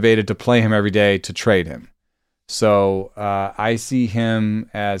 they're motivated to play him every day to trade him. So I see him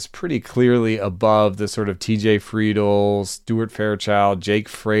as pretty clearly above the sort of TJ Friedel, Stuart Fairchild, Jake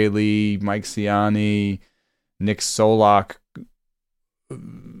Fraley, Mike Ciani, Nick Solak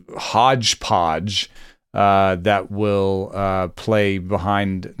hodgepodge that will play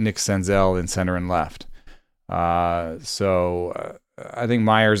behind Nick Senzel in center and left. So I think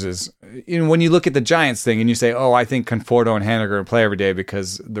Myers is, when you look at the Giants thing and you say, I think Conforto and Haniger are going to play every day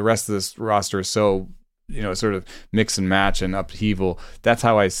because the rest of this roster is so, sort of mix and match and upheaval. That's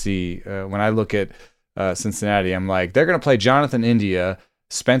how I see when I look at Cincinnati. I'm like, they're going to play Jonathan India,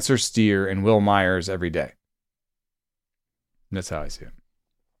 Spencer Steer, and Will Myers every day. That's how I see it.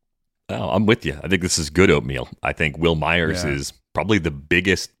 Oh, I'm with you. I think this is good oatmeal. I think Will Myers is probably the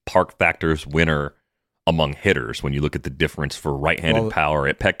biggest Park Factors winner among hitters when you look at the difference for right-handed power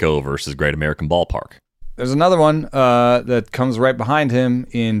at Petco versus Great American Ballpark. There's another one that comes right behind him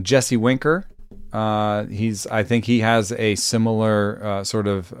in Jesse Winker. I think he has a similar sort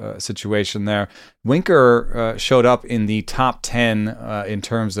of situation there. Winker showed up in the top 10 in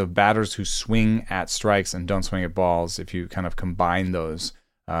terms of batters who swing at strikes and don't swing at balls. If you kind of combine those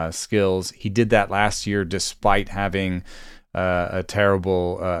skills, he did that last year despite having a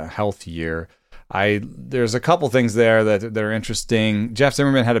terrible health year. There's a couple things there that are interesting. Jeff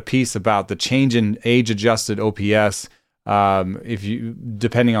Zimmerman had a piece about the change in age-adjusted OPS. If you,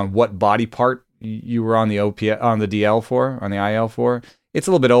 depending on what body part you were on the DL for, on the IL for, it's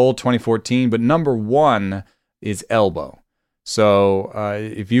a little bit old, 2014, but number one is elbow. So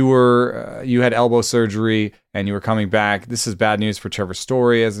if you had elbow surgery and you were coming back, this is bad news for Trevor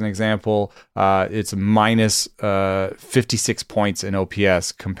Story as an example. It's minus 56 points in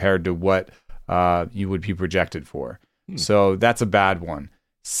OPS compared to what you would be projected for. So that's a bad one.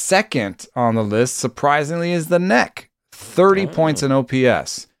 Second on the list, surprisingly, is the neck. 30 points in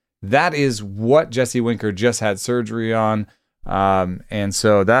OPS. That is what Jesse Winker just had surgery on. And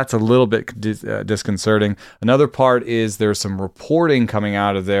so that's a little bit disconcerting. Another part is there's some reporting coming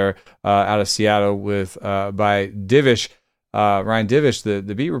out of there, out of Seattle by Divish, Ryan Divish,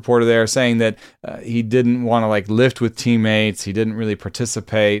 the beat reporter there, saying that he didn't want to lift with teammates. He didn't really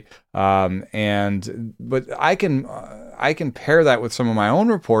participate. But I can pair that with some of my own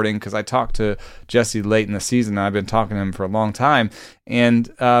reporting because I talked to Jesse late in the season. And I've been talking to him for a long time. And,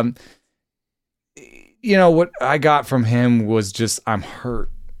 what I got from him was just, I'm hurt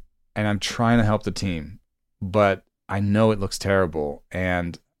and I'm trying to help the team, but I know it looks terrible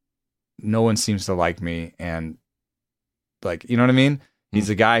and no one seems to like me. And you know what I mean? He's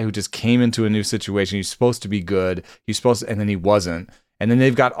a guy who just came into a new situation. He's supposed to be good. And then he wasn't. And then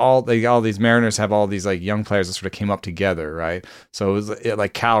they've got all these Mariners have all these young players that sort of came up together, right? So it was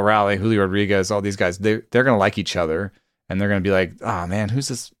like Cal Raleigh, Julio Rodriguez, all these guys. They're gonna like each other, and they're gonna be like, oh man, who's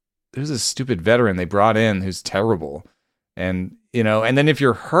this stupid veteran they brought in who's terrible? And and then if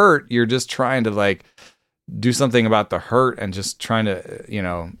you're hurt, you're just trying to do something about the hurt and just trying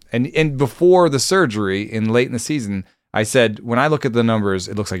to And before the surgery late in the season, I said, when I look at the numbers,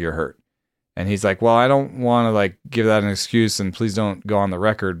 it looks like you're hurt. And he's like, well, I don't want to give that an excuse, and please don't go on the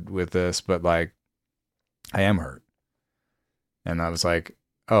record with this, but I am hurt. And I was like,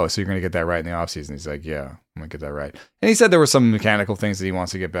 oh, so you're going to get that right in the offseason? He's like, yeah, I'm going to get that right. And he said there were some mechanical things that he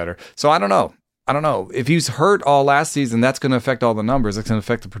wants to get better. So I don't know. If he's hurt all last season, that's going to affect all the numbers. It's going to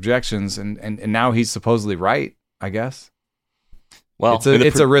affect the projections. And now he's supposedly right, I guess. Well,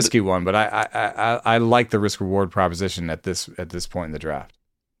 it's a risky one, but I like the risk reward proposition at this point in the draft.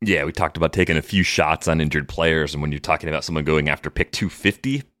 Yeah, we talked about taking a few shots on injured players, and when you're talking about someone going after pick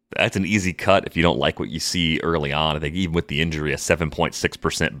 250, that's an easy cut if you don't like what you see early on. I think even with the injury, a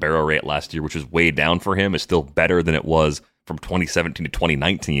 7.6% barrel rate last year, which is way down for him, is still better than it was from 2017 to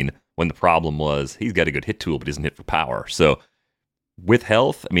 2019 when the problem was he's got a good hit tool but doesn't hit for power. So with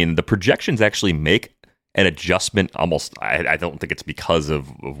health, the projections actually make an adjustment. Almost, I don't think it's because of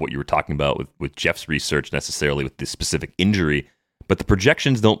what you were talking about with Jeff's research necessarily with this specific injury, but the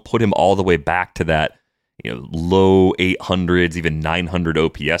projections don't put him all the way back to that low 800s, even 900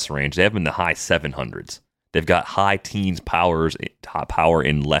 OPS range. They have him in the high 700s. They've got high teens power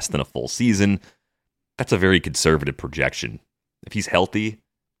in less than a full season. That's a very conservative projection. If he's healthy,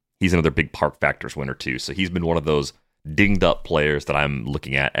 he's another big park factors winner too. So he's been one of those dinged up players that I'm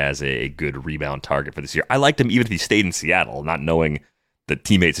looking at as a good rebound target for this year. I liked him even if he stayed in Seattle, not knowing the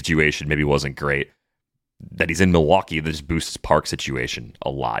teammate situation maybe wasn't great. That he's in Milwaukee, that just boosts his park situation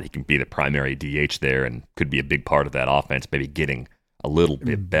a lot. He can be the primary DH there and could be a big part of that offense, maybe getting a little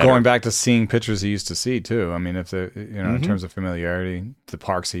bit better. Going back to seeing pitchers he used to see too. I mean, if the in terms of familiarity, the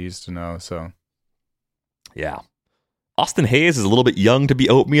parks he used to know. So yeah. Austin Hayes is a little bit young to be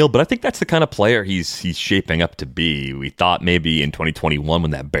oatmeal, but I think that's the kind of player he's shaping up to be. We thought maybe in 2021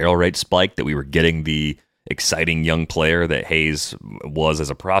 when that barrel rate spiked that we were getting the exciting young player that Hayes was as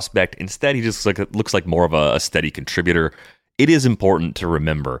a prospect. Instead, he just looks like more of a steady contributor. It is important to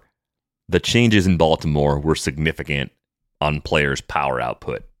remember the changes in Baltimore were significant on players' power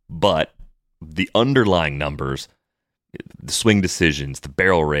output, but the underlying numbers, the swing decisions, the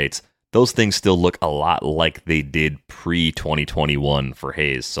barrel rates, those things still look a lot like they did pre-2021 for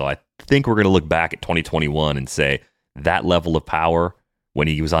Hayes. So I think we're going to look back at 2021 and say that level of power when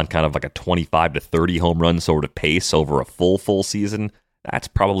he was on kind of like a 25 to 30 home run sort of pace over a full season, that's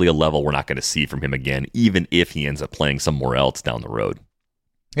probably a level we're not going to see from him again, even if he ends up playing somewhere else down the road.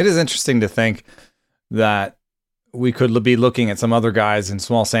 It is interesting to think that we could be looking at some other guys in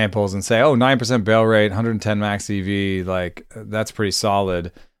small samples and say, 9% barrel rate, 110 max EV, like that's pretty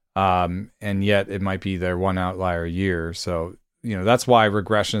solid. And yet it might be their one outlier year. So, that's why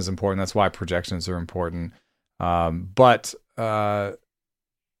regression is important. That's why projections are important. But there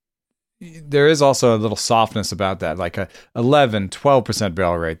is also a little softness about that, like a 11, 12%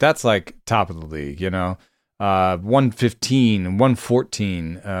 barrel rate. That's like top of the league, 115,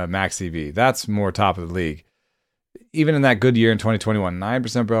 114 max EV. That's more top of the league. Even in that good year in 2021,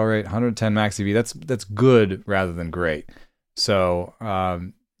 9% barrel rate, 110 max EV. That's good rather than great. So,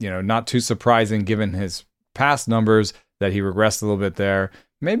 not too surprising given his past numbers that he regressed a little bit there.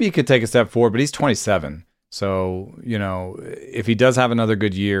 Maybe he could take a step forward, but he's 27. So, if he does have another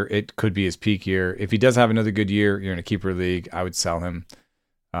good year, it could be his peak year. If he does have another good year, you're in a keeper league, I would sell him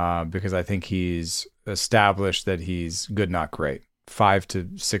because I think he's established that he's good, not great. 5 to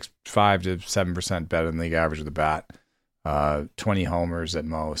 7% better than league average of the bat. 20 homers at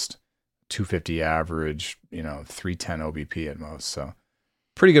most, 250 average, 310 OBP at most. So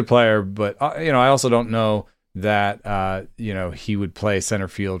pretty good player, but I also don't know that he would play center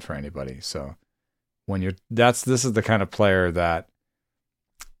field for anybody. So this is the kind of player that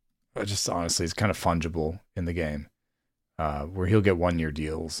just honestly is kind of fungible in the game, where he'll get 1-year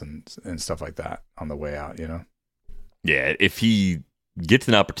deals and stuff like that on the way out. Yeah, if he gets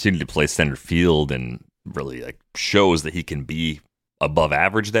an opportunity to play center field and really shows that he can be above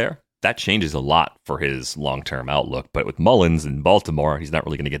average there, that changes a lot for his long-term outlook. But with Mullins in Baltimore, he's not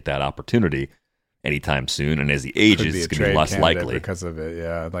really going to get that opportunity anytime soon. And as he ages, it's going to be less likely. Because of it,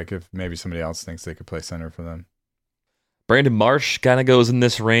 yeah. Like if maybe somebody else thinks they could play center for them. Brandon Marsh kind of goes in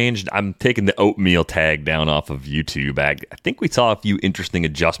this range. I'm taking the oatmeal tag down off of YouTube. I think we saw a few interesting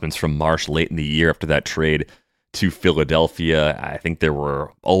adjustments from Marsh late in the year after that trade to Philadelphia. I think there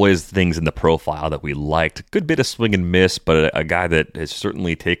were always things in the profile that we liked. A good bit of swing and miss, but a guy that has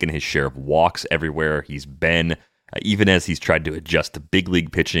certainly taken his share of walks everywhere he's been. Even as he's tried to adjust to big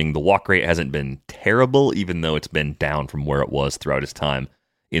league pitching, the walk rate hasn't been terrible, even though it's been down from where it was throughout his time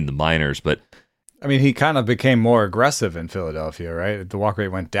in the minors. But I mean, he kind of became more aggressive in Philadelphia, right? The walk rate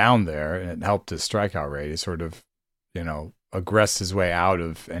went down there, and it helped his strikeout rate. He sort of, aggressed his way out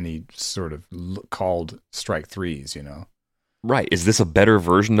of any sort of called strike threes, Right. Is this a better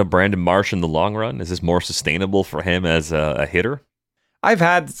version of Brandon Marsh in the long run? Is this more sustainable for him as a hitter? I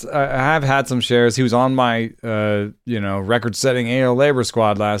have had some shares. He was on my record-setting AL labor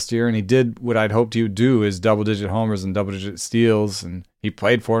squad last year, and he did what I'd hoped he would do: is double-digit homers and double-digit steals. And he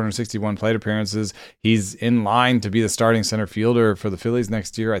played 461 plate appearances. He's in line to be the starting center fielder for the Phillies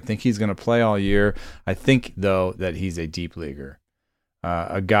next year. I think he's going to play all year. I think though that he's a deep leaguer,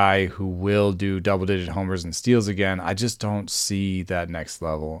 a guy who will do double-digit homers and steals again. I just don't see that next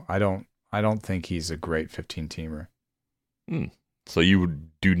level. I don't think he's a great 15-teamer. So you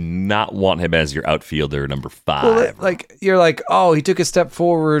do not want him as your outfielder number 5. Well, you're like, he took a step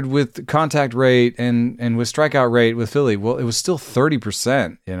forward with contact rate and with strikeout rate with Philly. Well, it was still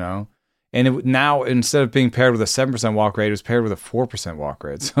 30%, and now instead of being paired with a 7% walk rate, it was paired with a 4% walk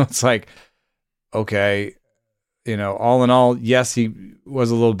rate. So it's like, okay, all in all, yes, he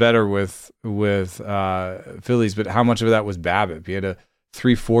was a little better with Phillies, but how much of that was BABIP? He had a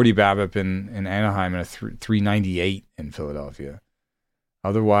 340 BABIP in Anaheim and a 398 in Philadelphia.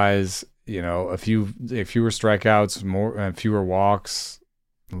 Otherwise, fewer strikeouts, fewer walks,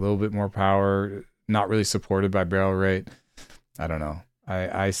 a little bit more power, not really supported by barrel rate. I don't know.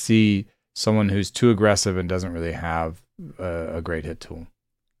 I see someone who's too aggressive and doesn't really have a great hit tool.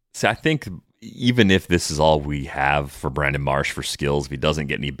 See, I think even if this is all we have for Brandon Marsh for skills, if he doesn't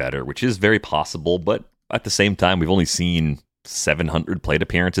get any better, which is very possible, but at the same time, we've only seen 700 plate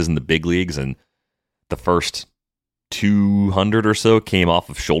appearances in the big leagues, and the first 200 or so came off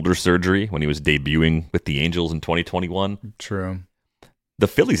of shoulder surgery when he was debuting with the Angels in 2021. True. The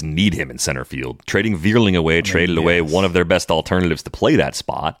Phillies need him in center field. Trading Vierling away, traded away one of their best alternatives to play that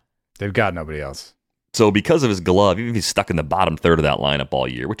spot. They've got nobody else. So because of his glove, even if he's stuck in the bottom third of that lineup all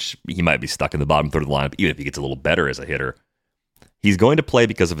year, which he might be stuck in the bottom third of the lineup, even if he gets a little better as a hitter, he's going to play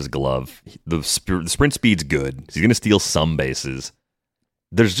because of his glove. The sprint speed's good. He's going to steal some bases.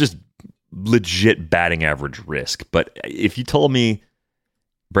 There's just legit batting average risk. But if you told me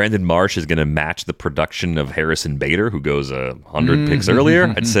Brandon Marsh is going to match the production of Harrison Bader, who goes 100 picks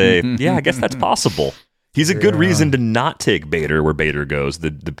earlier, I'd say, yeah, I guess that's possible. He's a good reason to not take Bader where Bader goes.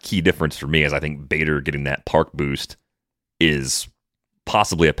 The key difference for me is I think Bader getting that park boost is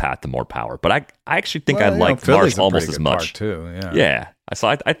possibly a path to more power. But I actually think I like Marsh almost as much. Too. Yeah. So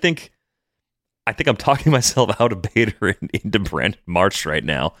I think I'm talking myself out of Bader into Brandon Marsh right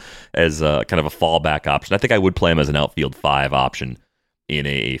now as kind of a fallback option. I think I would play him as an outfield 5 option in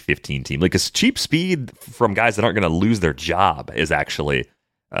a 15 team. Like, because cheap speed from guys that aren't going to lose their job is actually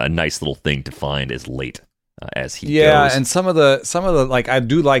a nice little thing to find as late as he goes. Yeah, and some of the like, I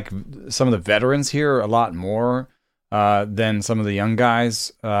do like some of the veterans here a lot more than some of the young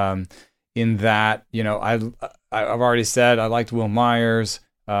guys. In that, I've already said I liked Will Myers.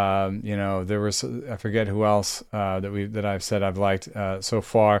 There was, I forget who else that I've said I've liked so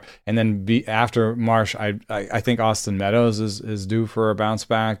far. And then after Marsh, I think Austin Meadows is due for a bounce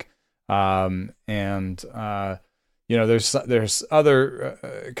back. There's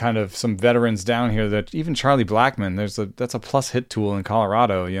other kind of some veterans down here that even Charlie Blackmon, that's a plus hit tool in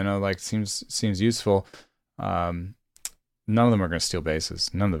Colorado, seems useful. None of them are going to steal bases.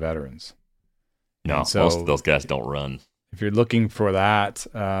 None of the veterans. No, so, most of those guys don't run. If you're looking for that,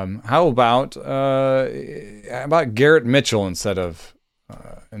 how about Garrett Mitchell instead of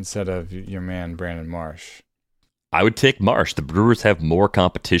your man Brandon Marsh? I would take Marsh. The Brewers have more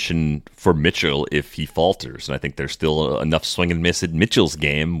competition for Mitchell if he falters, and I think there's still enough swing and miss in Mitchell's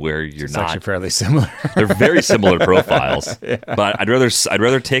game where it's not. Actually fairly similar. They're very similar profiles, but I'd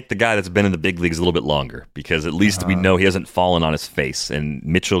rather take the guy that's been in the big leagues a little bit longer because at least we know he hasn't fallen on his face, and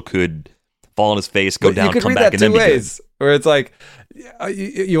Mitchell could fall on his face, go down, come back, and then be good. Where it's like,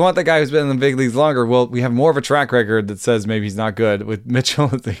 you want the guy who's been in the big leagues longer. Well, we have more of a track record that says maybe he's not good. With Mitchell,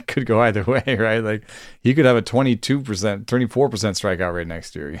 it could go either way, right? Like, he could have a 24% strikeout rate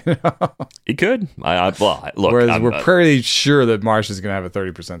next year. He could. Look, whereas we're pretty sure that Marsh is going to have a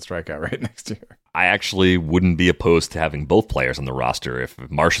 30% strikeout rate next year. I actually wouldn't be opposed to having both players on the roster. If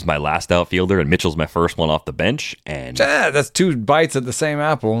Marsh is my last outfielder and Mitchell's my first one off the bench, and that's 2 bites at the same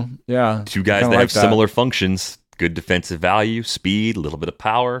apple. Yeah, 2 guys that have similar functions. Good defensive value, speed, a little bit of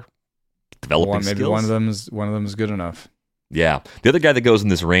power, developing skills. Maybe one of them is good enough. Yeah. The other guy that goes in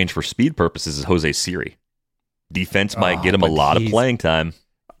this range for speed purposes is Jose Siri. Defense might get him a lot of playing time.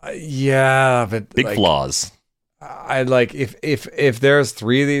 Yeah, but big flaws. I like if there's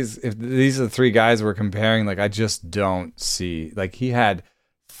 3 of these, if these are the 3 guys we're comparing, like, I just don't see, like, he had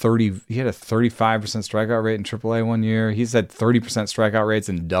a 35% strikeout rate in AAA one year. He's had 30% strikeout rates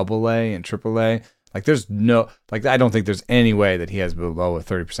in AA and AAA. Like, there's no, like, I don't think there's any way that he has below a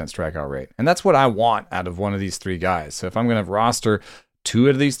 30% strikeout rate. And that's what I want out of one of these 3 guys. So if I'm going to roster 2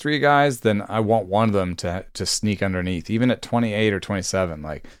 of these 3 guys, then I want one of them to sneak underneath, even at 28 or 27.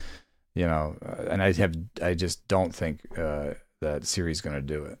 Like, and I just don't think that Siri's going to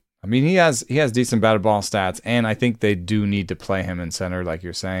do it. I mean, he has decent batted ball stats, and I think they do need to play him in center, like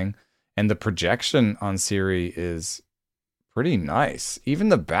you're saying. And the projection on Siri is pretty nice. Even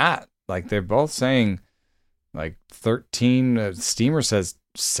the bat. Like, they're both saying, like, 13. Steamer says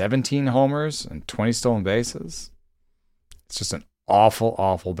 17 homers and 20 stolen bases. It's just an awful,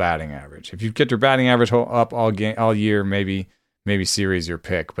 awful batting average. If you get your batting average up all year, maybe Siri's your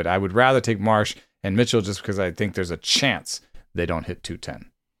pick. But I would rather take Marsh and Mitchell just because I think there's a chance they don't hit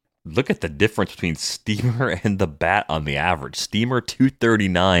 210. Look at the difference between Steamer and the bat on the average. Steamer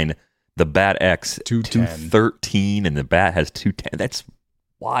 239, the bat X 213, and the bat has 210. That's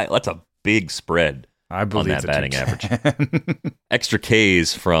a big spread I believe on that batting average. Extra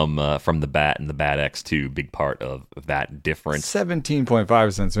Ks from the bat and the Bat X2, big part of that difference.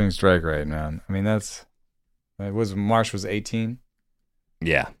 17.5% swing strike rate, man. I mean, Marsh was 18.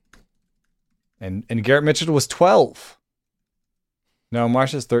 Yeah. And Garrett Mitchell was 12. No,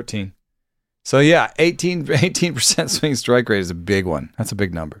 Marsh is 13. So yeah, 18% swing strike rate is a big one. That's a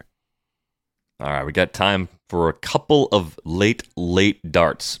big number. All right, we got time for a couple of late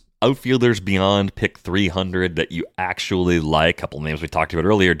darts. Outfielders beyond pick 300 that you actually like. A couple names we talked about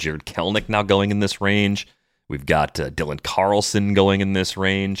earlier. Jared Kelenic now going in this range. We've got Dylan Carlson going in this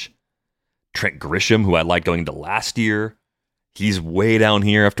range. Trent Grisham, who I liked going into last year. He's way down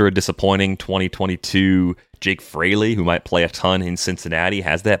here after a disappointing 2022. Jake Fraley, who might play a ton in Cincinnati,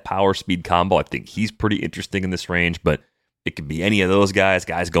 has that power-speed combo. I think he's pretty interesting in this range, but it could be any of those guys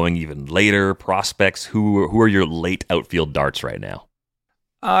going even later. Prospects, who are your late outfield darts right now?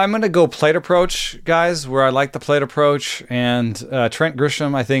 I'm going to go plate approach, guys, where I like the plate approach. And Trent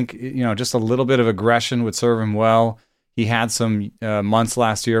Grisham, I think, just a little bit of aggression would serve him well. He had some months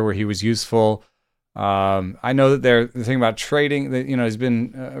last year where he was useful. I know that they're thinking about trading. He's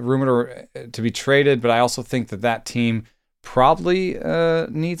been rumored to be traded, but I also think that team probably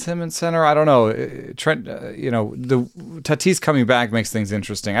needs him in center. I don't know. Trent, the Tatis coming back makes things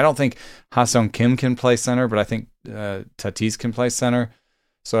interesting. I don't think Ha-Seong Kim can play center, but I think Tatis can play center.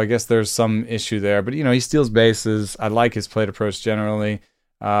 So I guess there's some issue there. But, he steals bases. I like his plate approach generally.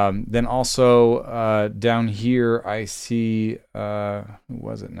 Then also down here, I see, who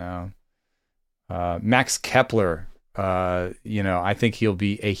was it now? Max Kepler. I think he'll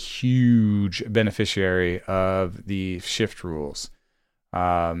be a huge beneficiary of the shift rules.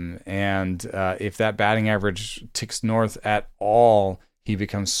 And if that batting average ticks north at all, he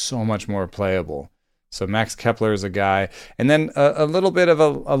becomes so much more playable. So Max Kepler is a guy. And then a little bit of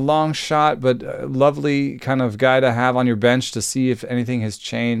a long shot, but a lovely kind of guy to have on your bench to see if anything has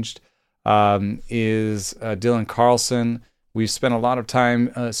changed is Dylan Carlson. We've spent a lot of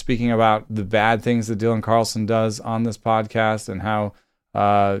time speaking about the bad things that Dylan Carlson does on this podcast and how,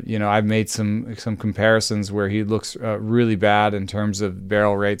 I've made some comparisons where he looks really bad in terms of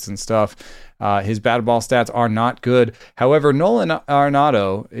barrel rates and stuff. His batted ball stats are not good. However, Nolan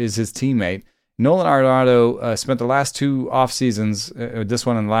Arenado is his teammate. Nolan Arenado spent the last two off seasons, this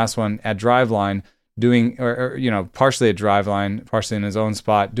one and the last one, at Driveline, doing, partially at Driveline, partially in his own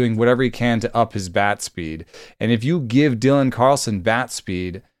spot, doing whatever he can to up his bat speed. And if you give Dylan Carlson bat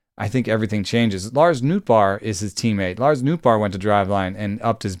speed, I think everything changes. Lars Nootbaar is his teammate. Lars Nootbaar went to Driveline and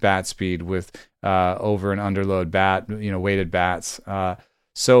upped his bat speed with over and underload bat, weighted bats.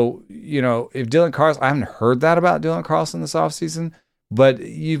 So, if Dylan Carlson, I haven't heard that about Dylan Carlson this offseason, but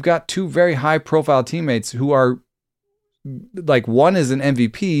you've got two very high-profile teammates who are, like, one is an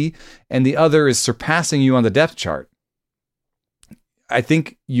MVP and the other is surpassing you on the depth chart. I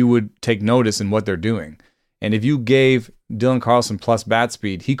think you would take notice in what they're doing. And if you gave Dylan Carlson plus bat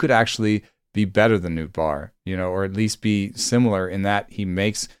speed, he could actually be better than Nootbaar, or at least be similar in that he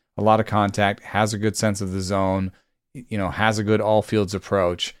makes a lot of contact, has a good sense of the zone, has a good all fields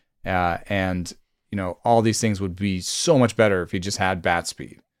approach, and all these things would be so much better if he just had bat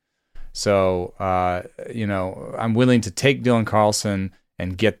speed. So, I'm willing to take Dylan Carlson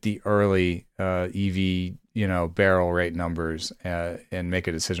and get the early EV, barrel rate numbers and make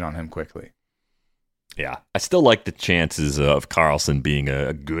a decision on him quickly. Yeah, I still like the chances of Carlson being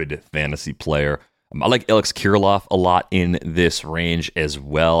a good fantasy player. I like Alex Kirilloff a lot in this range as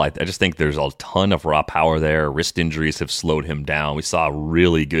well. I just think there's a ton of raw power there. Wrist injuries have slowed him down. We saw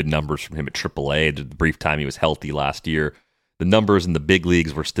really good numbers from him at AAA the brief time he was healthy last year. The numbers in the big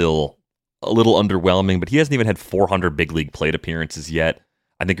leagues were still a little underwhelming, but he hasn't even had 400 big league plate appearances yet.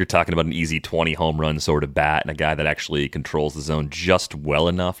 I think you're talking about an easy 20 home run sort of bat and a guy that actually controls the zone just well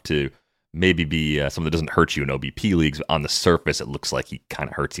enough to maybe be someone that doesn't hurt you in OBP leagues. On the surface, it looks like he kind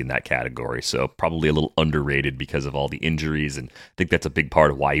of hurts you in that category. So probably a little underrated because of all the injuries. And I think that's a big part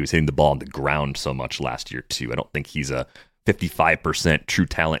of why he was hitting the ball on the ground so much last year, too. I don't think he's a 55% true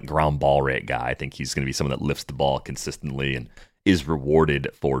talent ground ball rate guy. I think he's going to be someone that lifts the ball consistently and is rewarded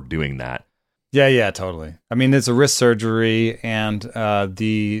for doing that. Yeah, totally. I mean, it's a wrist surgery, and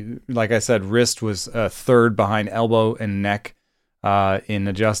like I said, wrist was third behind elbow and neck in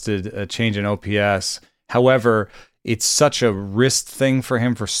adjusted change in OPS. However, it's such a wrist thing for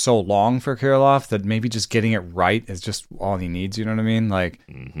him for so long for Kirilloff that maybe just getting it right is just all he needs. You know what I mean? Like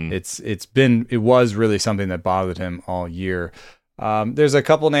it was really something that bothered him all year. There's a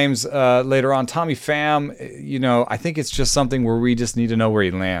couple names later on. Tommy Pham, I think it's just something where we just need to know where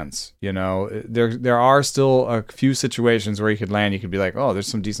he lands. There are still a few situations where he could land. You could be like, oh, there's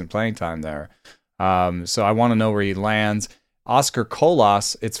some decent playing time there. So I want to know where he lands. Oscar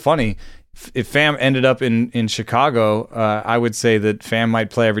Colas, it's funny. If Pham ended up in Chicago, I would say that Pham might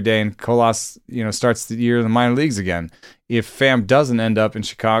play every day, and Colas, starts the year in the minor leagues again. If Pham doesn't end up in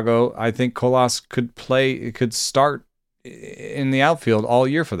Chicago, I think Colas could start in the outfield all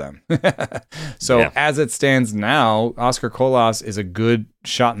year for them. So as it stands now, Oscar Colas is a good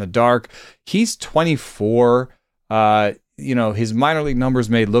shot in the dark. He's 24. His minor league numbers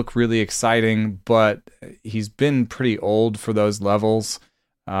may look really exciting, but he's been pretty old for those levels.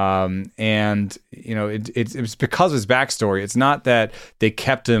 It's because of his backstory. It's not that they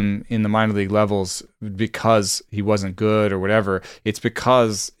kept him in the minor league levels because he wasn't good or whatever. It's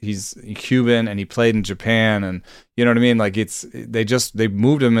because he's Cuban and he played in Japan, and you know what I mean? Like they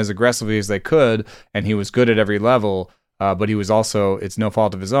moved him as aggressively as they could, and he was good at every level. But he was also, it's no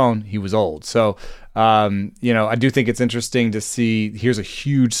fault of his own, he was old. So, I do think it's interesting to see, here's a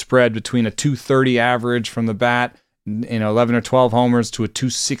huge spread between a 230 average from the bat, 11 or 12 homers to a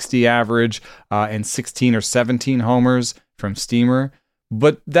 260 average and 16 or 17 homers from Steamer.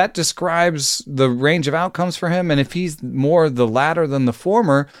 But that describes the range of outcomes for him. And if he's more the latter than the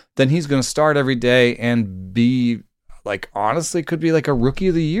former, then he's going to start every day and be honestly could be like a rookie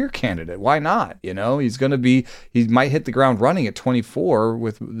of the year candidate. Why not? He might hit the ground running at 24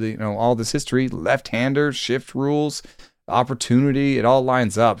 with all this history, left-hander, shift rules, opportunity, it all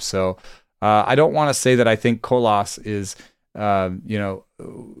lines up. So I don't want to say that I think Colas is,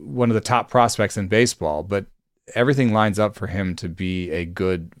 one of the top prospects in baseball, but everything lines up for him to be a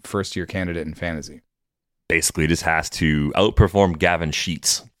good first-year candidate in fantasy. Basically, just has to outperform Gavin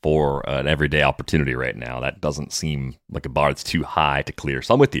Sheets for an everyday opportunity right now. That doesn't seem like a bar that's too high to clear.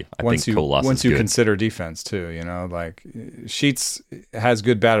 So I'm with you. I think Colas once is you good. Consider defense too, Sheets has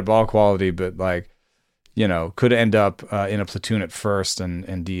good batted ball quality, but could end up in a platoon at first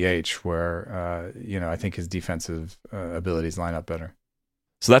and DH where, I think his defensive abilities line up better.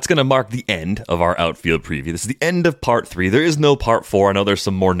 So that's going to mark the end of our outfield preview. This is the end of part 3. There is no part 4. I know there's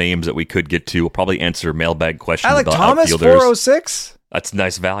some more names that we could get to. We'll probably answer mailbag questions Alec about Thomas, outfielders. 406? That's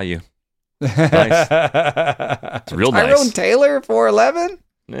nice value. Nice. It's real nice. Tyrone Taylor, 411?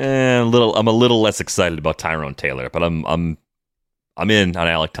 I'm a little less excited about Tyrone Taylor, but I'm in on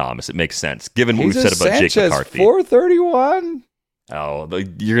Alec Thomas. It makes sense given what we've said about Sanchez, Jake McCarthy. 431. Oh,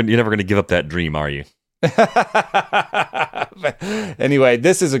 you're never going to give up that dream, are you? Anyway,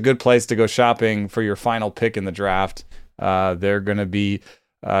 this is a good place to go shopping for your final pick in the draft. There's going to be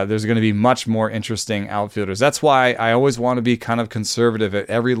much more interesting outfielders. That's why I always want to be kind of conservative at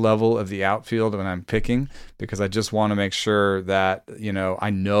every level of the outfield when I'm picking, because I just want to make sure that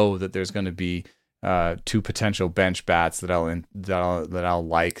I know that there's going to be 2 potential bench bats that I'll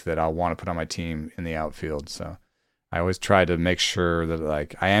want to put on my team in the outfield. So I always try to make sure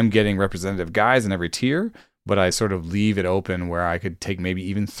that I am getting representative guys in every tier, but I sort of leave it open where I could take maybe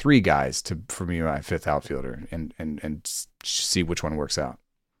even 3 guys for me my 5th outfielder and see which one works out.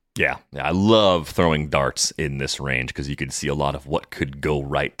 Yeah, I love throwing darts in this range because you can see a lot of what could go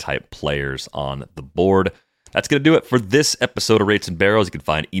right type players on the board. That's going to do it for this episode of Rates and Barrels. You can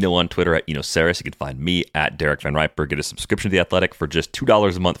find Eno on Twitter at EnoCeres. You can find me at Derek Van Riper. Get a subscription to The Athletic for just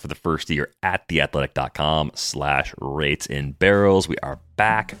 $2 a month for the first year at theathletic.com/ratesandbarrels. We are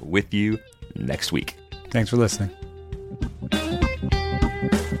back with you next week. Thanks for listening.